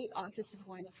State Office of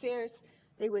Hawaiian Affairs.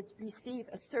 They would receive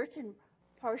a certain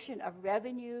portion of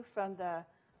revenue from the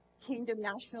Kingdom,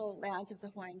 national lands of the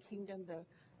Hawaiian Kingdom, the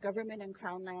government and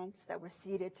crown lands that were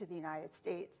ceded to the United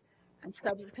States and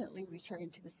subsequently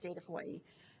returned to the state of Hawaii,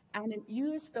 and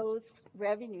use those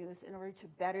revenues in order to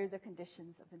better the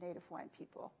conditions of the Native Hawaiian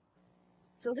people.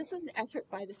 So this was an effort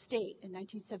by the state in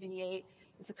 1978. It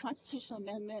was a constitutional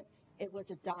amendment. It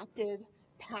was adopted,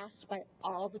 passed by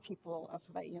all the people of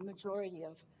Hawaii, a majority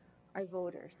of our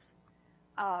voters.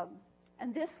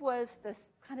 And this was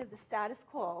kind of the status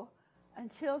quo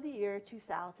until the year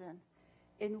 2000,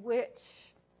 in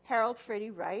which Harold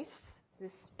Freddie Rice,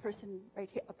 this person right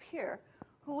here, up here,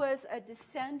 who was a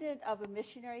descendant of a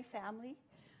missionary family,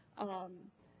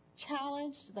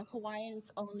 challenged the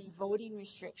Hawaiians' only voting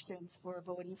restrictions for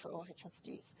voting for OHA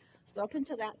trustees. So up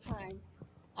until that time,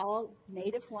 all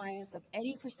Native Hawaiians of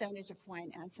any percentage of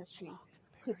Hawaiian ancestry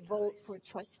could vote for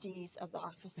trustees of the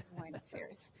Office of Hawaiian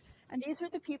Affairs. And these were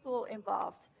the people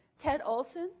involved. Ted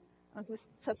Olson, who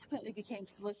subsequently became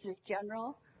Solicitor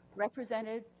General,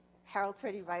 represented Harold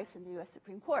Freddie Rice in the U.S.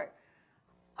 Supreme Court.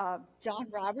 John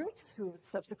Roberts, who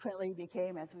subsequently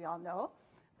became, as we all know,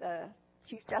 the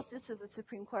Chief Justice of the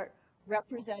Supreme Court,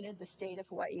 represented the state of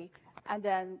Hawaii. And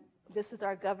then this was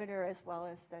our governor as well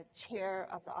as the chair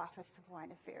of the Office of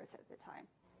Hawaiian Affairs at the time.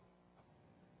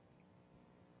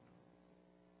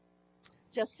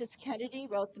 Justice Kennedy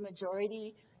wrote the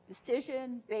majority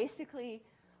decision. Basically,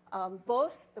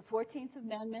 both the 14th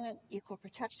Amendment, equal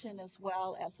protection, as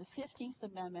well as the 15th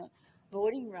Amendment,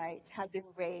 voting rights, had been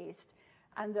raised.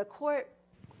 And the court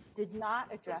did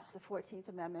not address the 14th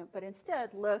Amendment, but instead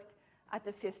looked at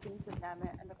the 15th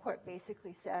Amendment. And the court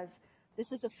basically says,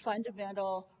 this is a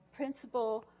fundamental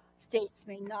principle. States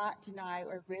may not deny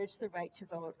or abridge the right to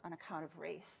vote on account of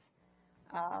race.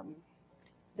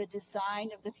 The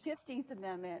design of the 15th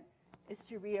Amendment is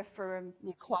to reaffirm the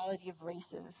equality of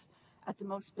races at the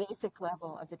most basic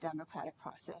level of the democratic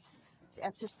process, the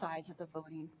exercise of the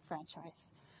voting franchise.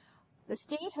 The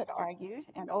state had argued,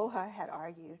 and OHA had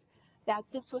argued, that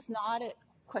this was not a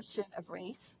question of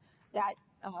race, that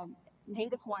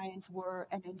Native Hawaiians were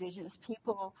an indigenous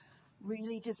people,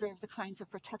 really deserve the kinds of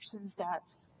protections that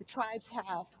the tribes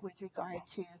have with regard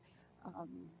to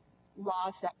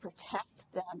laws that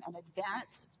protect them and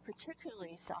advance,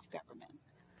 particularly self-government.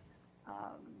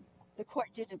 The court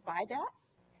didn't buy that.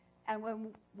 And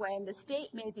when the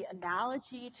state made the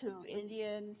analogy to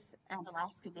Indians and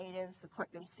Alaska Natives, the court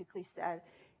basically said,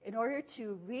 in order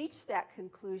to reach that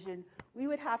conclusion, we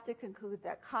would have to conclude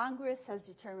that Congress has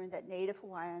determined that Native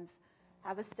Hawaiians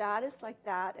have a status like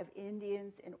that of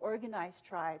Indians in organized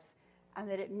tribes, and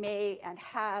that it may and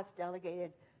has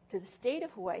delegated to the state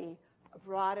of Hawaii a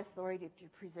broad authority to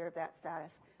preserve that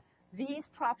status. These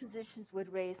propositions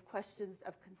would raise questions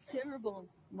of considerable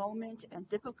moment and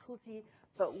difficulty,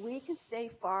 but we can stay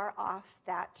far off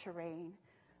that terrain.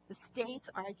 The state's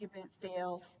argument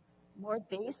fails more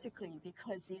basically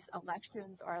because these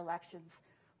elections are elections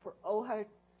for OHA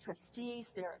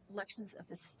trustees. They're elections of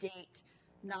the state,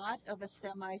 not of a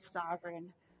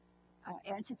semi-sovereign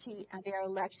entity, and they are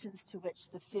elections to which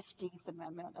the 15th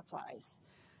Amendment applies.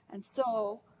 And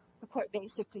so the court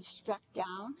basically struck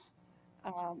down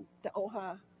the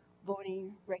OHA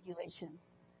voting regulation.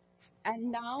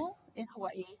 And now in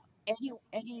Hawaii,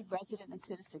 any resident and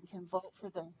citizen can vote for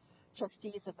the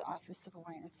trustees of the Office of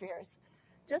Hawaiian Affairs.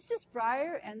 Justice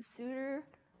Breyer and Souter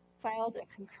filed a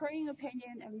concurring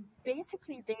opinion, and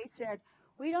basically they said,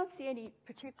 we don't see any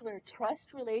particular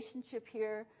trust relationship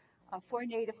here for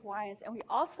Native Hawaiians, and we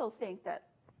also think that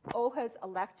OHA's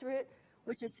electorate,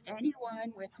 which is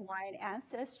anyone with Hawaiian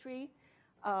ancestry,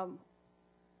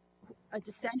 a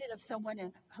descendant of someone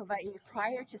in Hawaii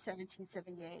prior to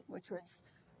 1778, which was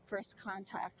first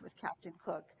contact with Captain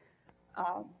Cook,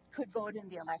 could vote in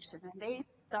the election. And they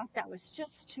thought that was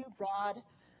just too broad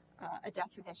a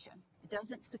definition. It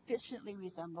doesn't sufficiently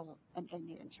resemble an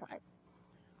Indian tribe.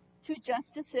 Two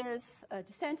justices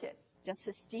dissented.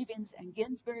 Justice Stevens and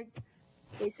Ginsburg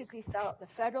basically felt the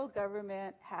federal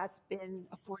government has been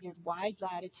afforded wide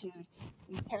latitude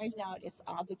in carrying out its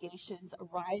obligations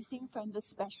arising from the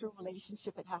special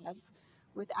relationship it has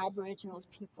with Aboriginal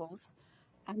peoples,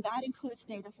 and that includes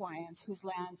Native Hawaiians whose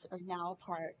lands are now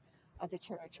part of the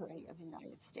territory of the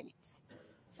United States.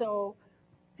 So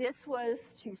this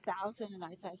was 2000, and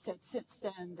as I said, since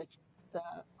then, the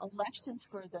elections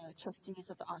for the trustees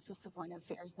of the Office of Hawaiian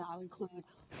Affairs now include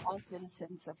all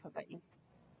citizens of Hawaii.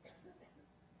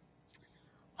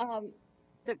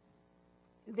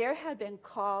 There had been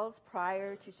calls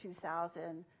prior to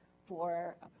 2000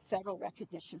 for federal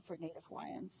recognition for Native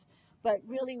Hawaiians, but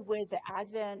really with the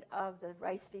advent of the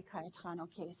Rice v. Cayetano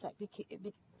case, it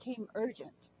became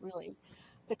urgent, really.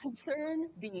 The concern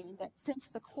being that since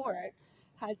the court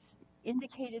had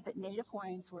indicated that Native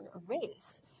Hawaiians were a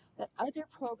race, that other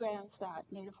programs that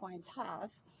Native Hawaiians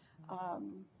have,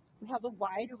 we have a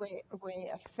wide array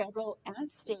of federal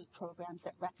and state programs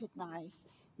that recognize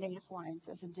Native Hawaiians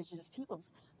as Indigenous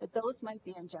peoples, that those might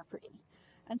be in jeopardy.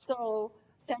 And so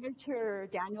Senator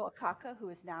Daniel Akaka, who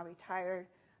is now retired,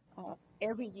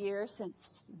 every year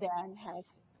since then has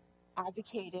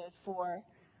advocated for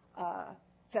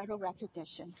federal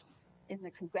recognition in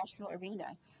the congressional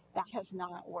arena. That has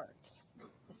not worked,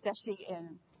 especially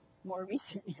in more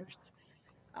recent years.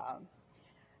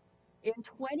 In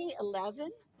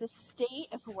 2011, the state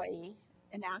of Hawaii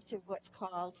enacted what's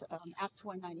called Act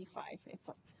 195. It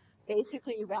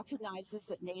basically recognizes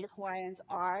that Native Hawaiians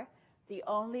are the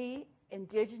only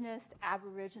indigenous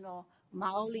Aboriginal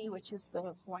Maoli, which is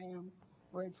the Hawaiian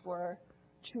word for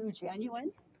true,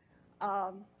 genuine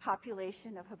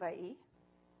population of Hawaii,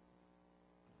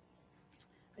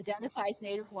 identifies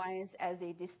Native Hawaiians as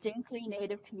a distinctly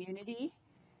Native community,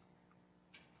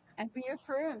 and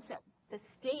reaffirms that the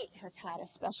state has had a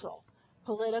special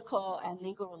political and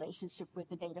legal relationship with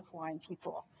the Native Hawaiian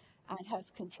people and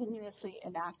has continuously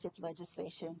enacted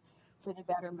legislation for the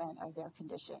betterment of their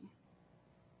condition.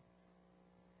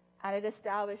 And it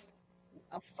established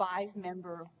a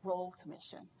 5-member roll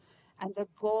commission. And the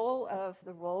goal of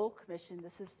the roll commission,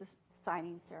 this is the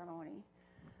signing ceremony,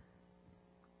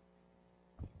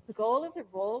 the goal of the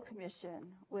roll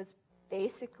commission was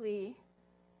basically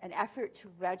an effort to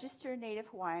register Native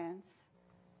Hawaiians.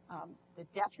 The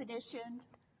definition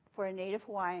for a Native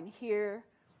Hawaiian here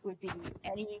would be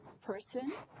any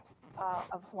person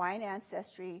of Hawaiian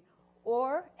ancestry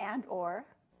or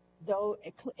though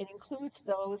it includes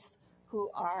those who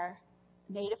are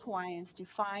Native Hawaiians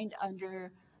defined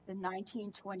under the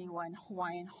 1921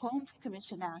 Hawaiian Homes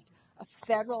Commission Act, a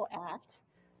federal act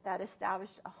that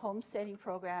established a homesteading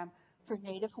program for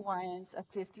Native Hawaiians of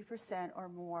 50% or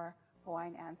more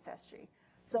Hawaiian ancestry.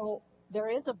 So there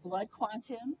is a blood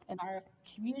quantum in our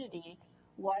community,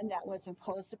 one that was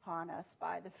imposed upon us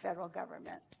by the federal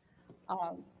government.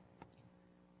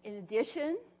 In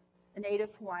addition, a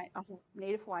Native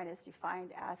Hawaiian is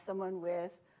defined as someone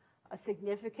with a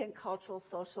significant cultural,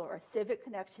 social, or civic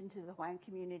connection to the Hawaiian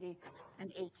community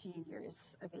and 18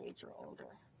 years of age or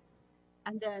older.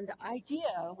 And then the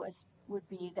idea would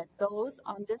be that those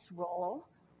on this roll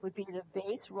would be the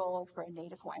base roll for a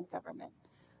Native Hawaiian government.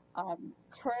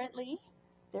 Currently,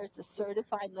 there's the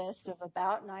certified list of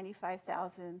about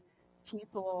 95,000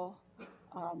 people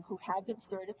who have been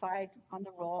certified on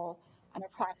the roll, and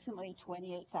approximately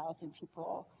 28,000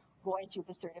 people going through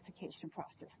the certification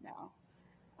process now.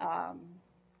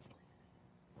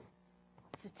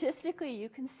 Statistically, you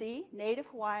can see Native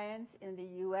Hawaiians in the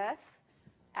U.S.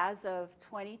 as of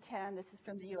 2010, this is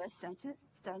from the U.S.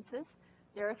 Census,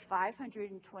 there are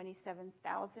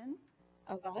 527,000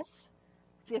 of us.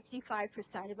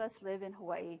 55% of us live in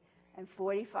Hawaii and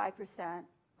 45%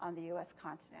 on the U.S.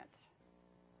 continent.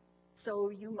 So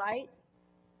you might,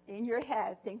 in your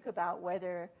head, think about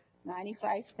whether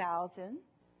 95,000,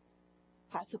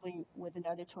 possibly with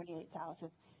another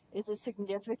 28,000, is a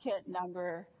significant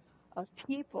number of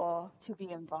people to be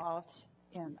involved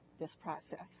in this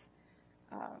process.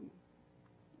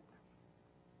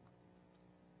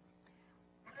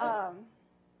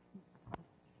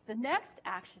 The next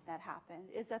action that happened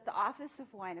is that the Office of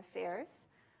Hawaiian Affairs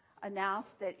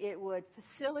announced that it would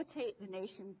facilitate the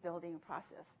nation-building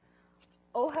process.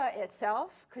 OHA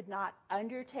itself could not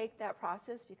undertake that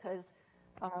process because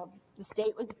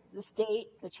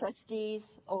the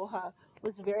trustees, OHA,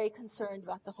 was very concerned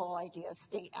about the whole idea of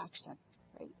state action,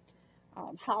 right?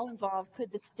 How involved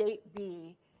could the state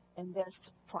be in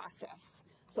this process?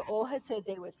 So OHA said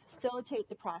they would facilitate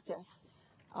the process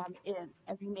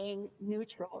and remain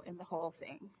neutral in the whole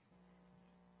thing.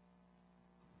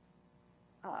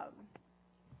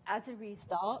 As a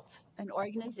result, an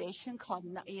organization called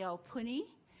Na'iau Puni,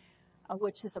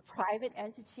 which is a private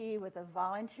entity with a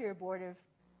volunteer board of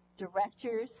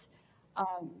directors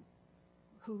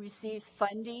who receives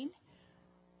funding.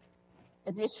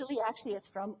 Initially, actually, it's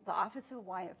from the Office of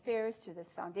Hawaiian Affairs to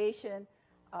this foundation.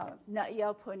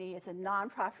 Na'iau Puni is a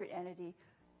nonprofit entity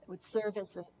would serve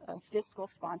as a fiscal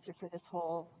sponsor for this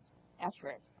whole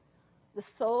effort. The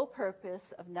sole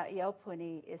purpose of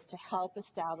Na'Iaupuni is to help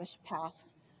establish a path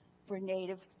for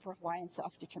Hawaiian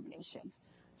self-determination.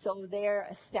 So they're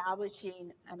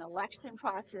establishing an election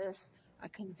process, a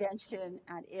convention,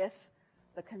 and if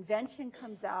the convention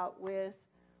comes out with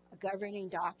a governing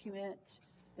document,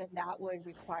 then that would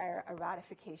require a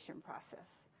ratification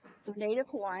process. So Native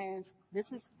Hawaiians,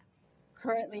 this is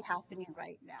currently happening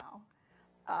right now.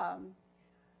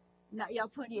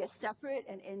 Na'Iaupuni is separate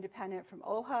and independent from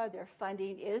OHA. Their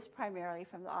funding is primarily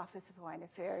from the Office of Hawaiian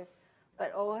Affairs,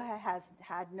 but OHA has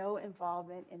had no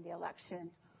involvement in the election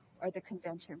or the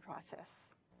convention process.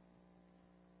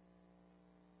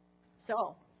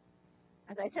 So,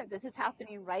 as I said, this is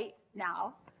happening right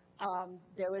now.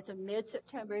 There was a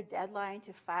mid-September deadline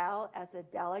to file as a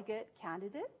delegate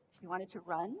candidate if you wanted to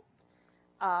run.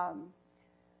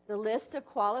 The list of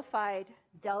qualified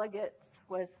delegates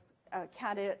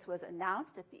candidates was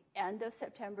announced at the end of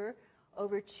September.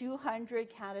 Over 200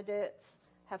 candidates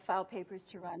have filed papers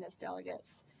to run as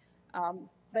delegates.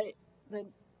 But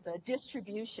the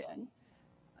distribution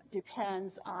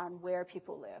depends on where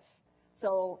people live.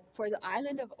 So for the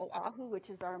island of Oahu, which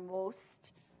is our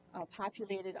most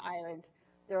populated island,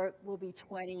 there will be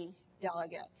 20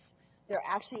 delegates. There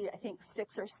are actually, I think,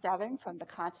 6 or 7 from the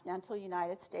continental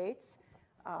United States,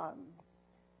 a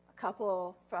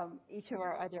couple from each of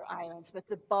our other islands, but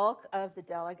the bulk of the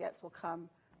delegates will come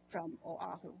from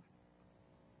Oahu.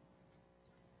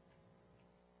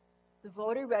 The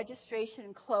voter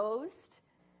registration closed,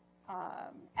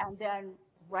 and then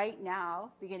right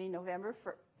now, beginning November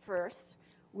 1st,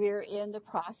 we're in the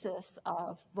process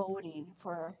of voting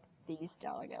for these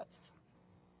delegates.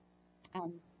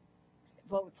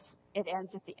 Votes, it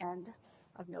ends at the end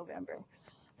of November.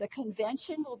 The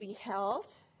convention will be held,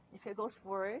 if it goes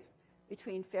forward,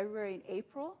 between February and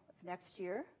April of next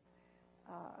year.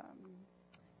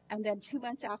 And then 2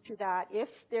 months after that,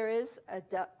 if there is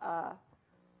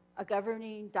a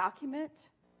governing document,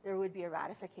 there would be a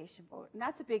ratification vote. And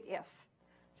that's a big if.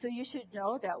 So you should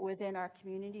know that within our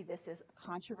community, this is a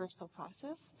controversial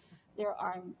process. There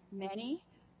are many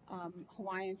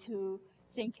Hawaiians who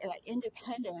think that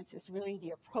independence is really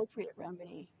the appropriate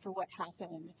remedy for what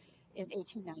happened in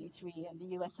 1893 and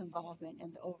the U.S. involvement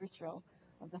in the overthrow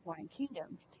of the Hawaiian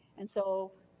Kingdom. And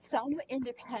so some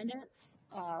independence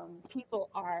people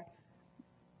are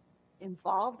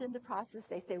involved in the process.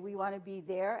 They say we want to be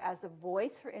there as a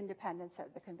voice for independence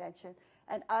at the convention,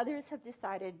 and others have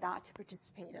decided not to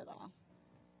participate at all.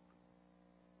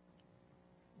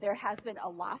 There has been a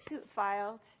lawsuit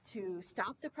filed to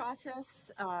stop the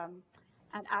process,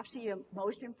 and actually a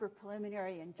motion for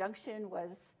preliminary injunction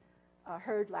was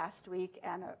heard last week,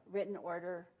 and a written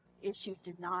order issued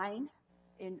denying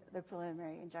in the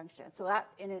preliminary injunction. So that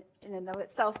in and of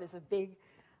itself is a big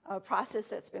process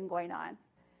that's been going on.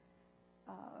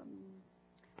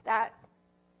 That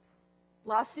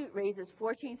lawsuit raises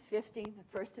 14th, 15th, and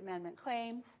First Amendment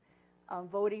claims,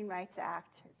 Voting Rights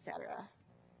Act, etc.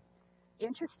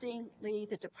 Interestingly,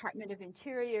 the Department of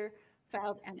Interior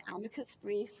filed an amicus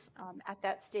brief at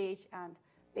that stage and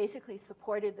basically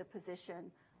supported the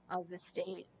position of the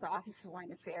state, the Office of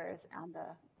Hawaiian Affairs, and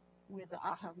with the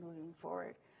AHA moving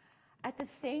forward. At the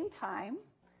same time,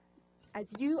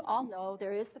 as you all know,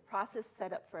 there is the process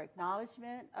set up for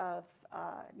acknowledgement of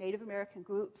Native American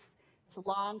groups. It's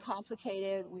long,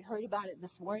 complicated. We heard about it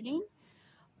this morning.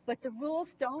 But the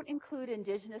rules don't include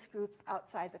indigenous groups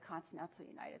outside the continental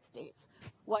United States.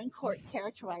 One court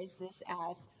characterized this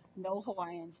as no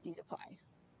Hawaiians need apply.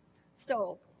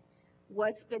 So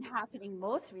what's been happening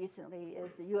most recently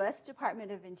is the U.S.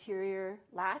 Department of Interior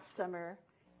last summer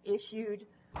issued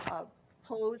a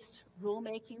proposed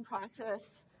rulemaking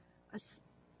process, a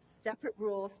separate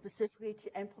rule specifically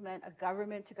to implement a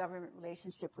government-to-government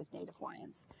relationship with Native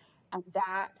Hawaiians. And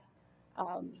that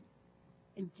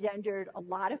engendered a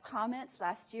lot of comments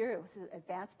last year. It was an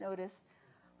advance notice.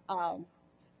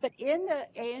 But in the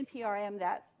ANPRM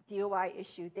that DOI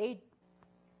issued, they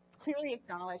clearly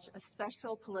acknowledged a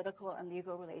special political and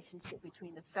legal relationship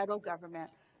between the federal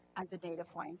government and the Native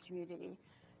Hawaiian community.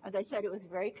 As I said, it was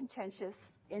very contentious,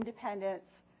 independence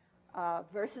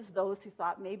versus those who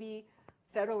thought maybe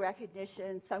federal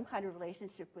recognition, some kind of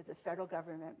relationship with the federal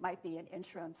government might be an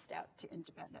interim step to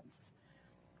independence.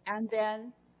 And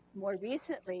then more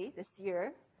recently, this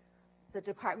year, the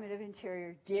Department of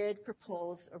Interior did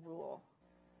propose a rule,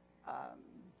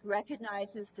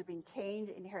 recognizes the maintained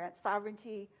inherent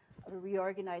sovereignty of a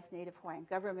reorganized Native Hawaiian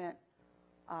government.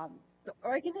 The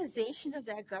organization of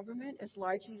that government is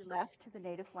largely left to the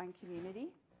Native Hawaiian community.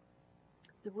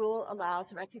 The rule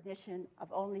allows recognition of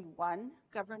only one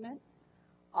government.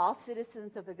 All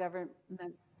citizens of the government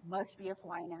must be of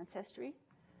Hawaiian ancestry.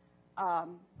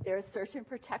 There are certain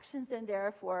protections in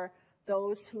there for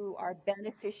those who are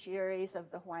beneficiaries of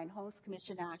the Hawaiian Homes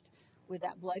Commission Act with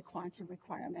that blood quantum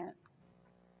requirement.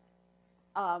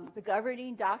 The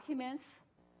governing documents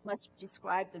must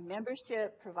describe the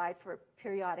membership, provide for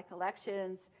periodic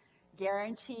elections,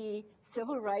 guarantee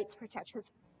civil rights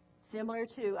protections similar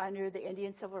to under the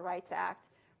Indian Civil Rights Act,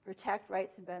 protect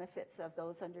rights and benefits of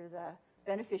those under the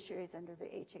beneficiaries under the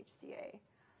HHCA.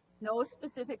 No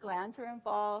specific lands are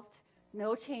involved,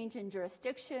 no change in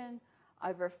jurisdiction,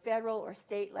 either federal or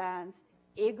state lands.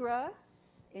 IGRA,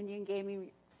 Indian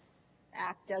Gaming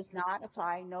Act, does not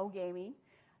apply, no gaming.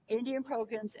 Indian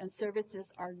programs and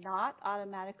services are not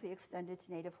automatically extended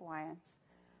to Native Hawaiians.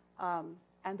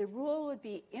 And the rule would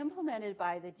be implemented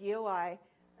by the DOI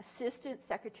Assistant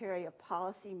Secretary of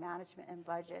Policy, Management, and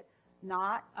Budget,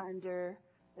 not under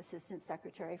Assistant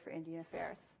Secretary for Indian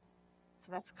Affairs.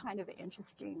 So that's kind of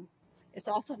interesting. It's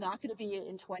also not going to be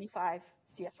in 25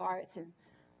 CFR, it's in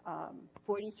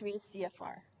 43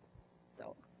 CFR.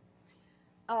 So,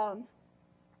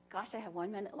 gosh, I have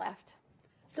 1 minute left.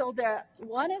 So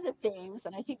one of the things,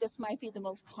 and I think this might be the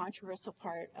most controversial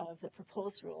part of the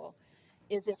proposed rule,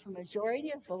 is if a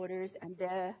majority of voters, and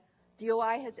the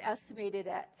DOI has estimated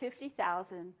at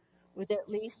 50,000, with at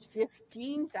least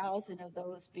 15,000 of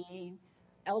those being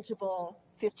eligible,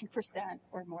 50%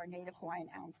 or more Native Hawaiian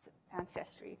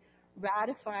ancestry,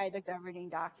 ratify the governing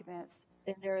documents,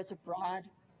 then there is a broad,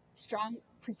 strong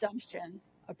presumption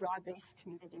of broad-based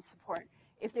community support.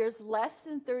 If there's less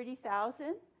than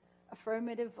 30,000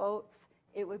 affirmative votes,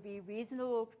 it would be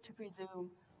reasonable to presume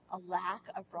a lack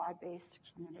of broad-based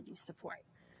community support.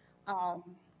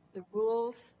 The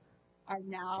rules are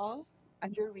now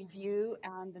under review,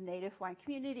 and the Native Hawaiian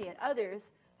community and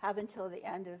others have until the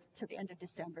end of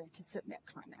December to submit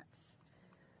comments.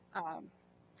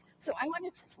 So I want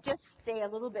to just say a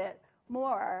little bit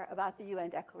more about the UN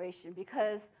Declaration,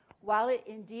 because while it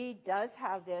indeed does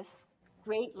have this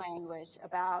great language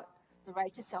about the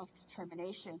right to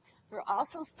self-determination, there are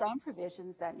also some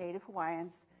provisions that Native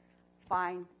Hawaiians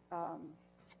find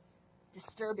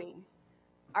disturbing.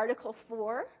 Article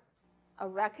 4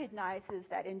 recognizes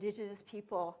that Indigenous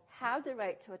people have the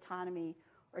right to autonomy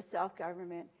or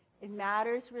self-government in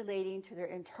matters relating to their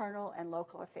internal and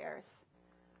local affairs.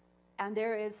 And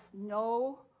there is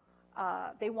no,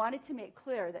 they wanted to make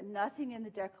clear that nothing in the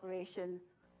Declaration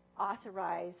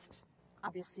authorized,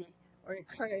 obviously, or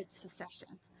encouraged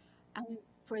secession. And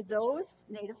for those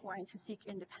Native Hawaiians who seek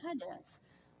independence,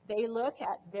 they look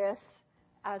at this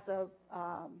as the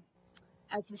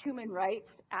human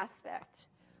rights aspect.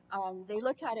 They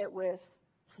look at it with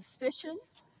suspicion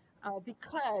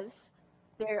because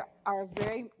there are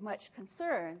very much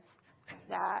concerns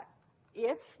that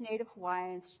if Native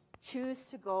Hawaiians choose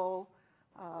to go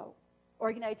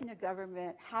organizing a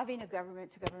government, having a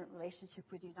government-to-government relationship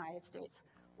with the United States,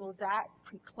 will that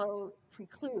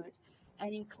preclude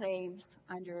any claims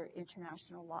under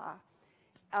international law?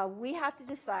 We have to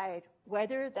decide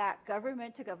whether that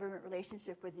government-to-government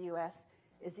relationship with the U.S.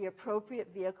 is the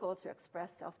appropriate vehicle to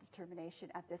express self-determination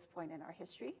at this point in our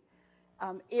history.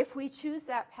 If we choose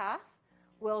that path,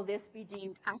 will this be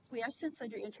deemed acquiescence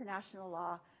under international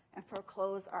law and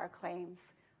foreclose our claims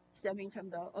stemming from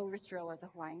the overthrow of the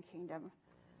Hawaiian Kingdom?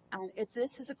 And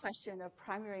this is a question of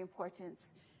primary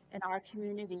importance in our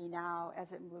community now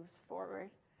as it moves forward.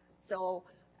 So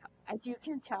as you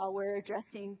can tell, we're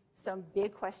addressing some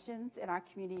big questions in our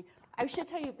community. I should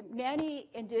tell you that many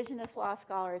Indigenous law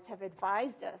scholars have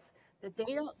advised us that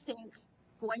they don't think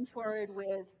going forward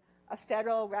with a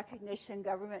federal recognition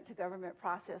government-to-government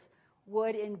process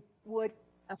would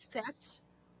affect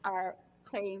our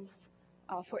claims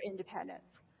for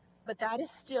independence. But that is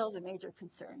still the major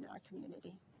concern in our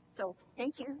community. So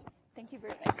thank you. Thank you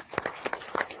very much.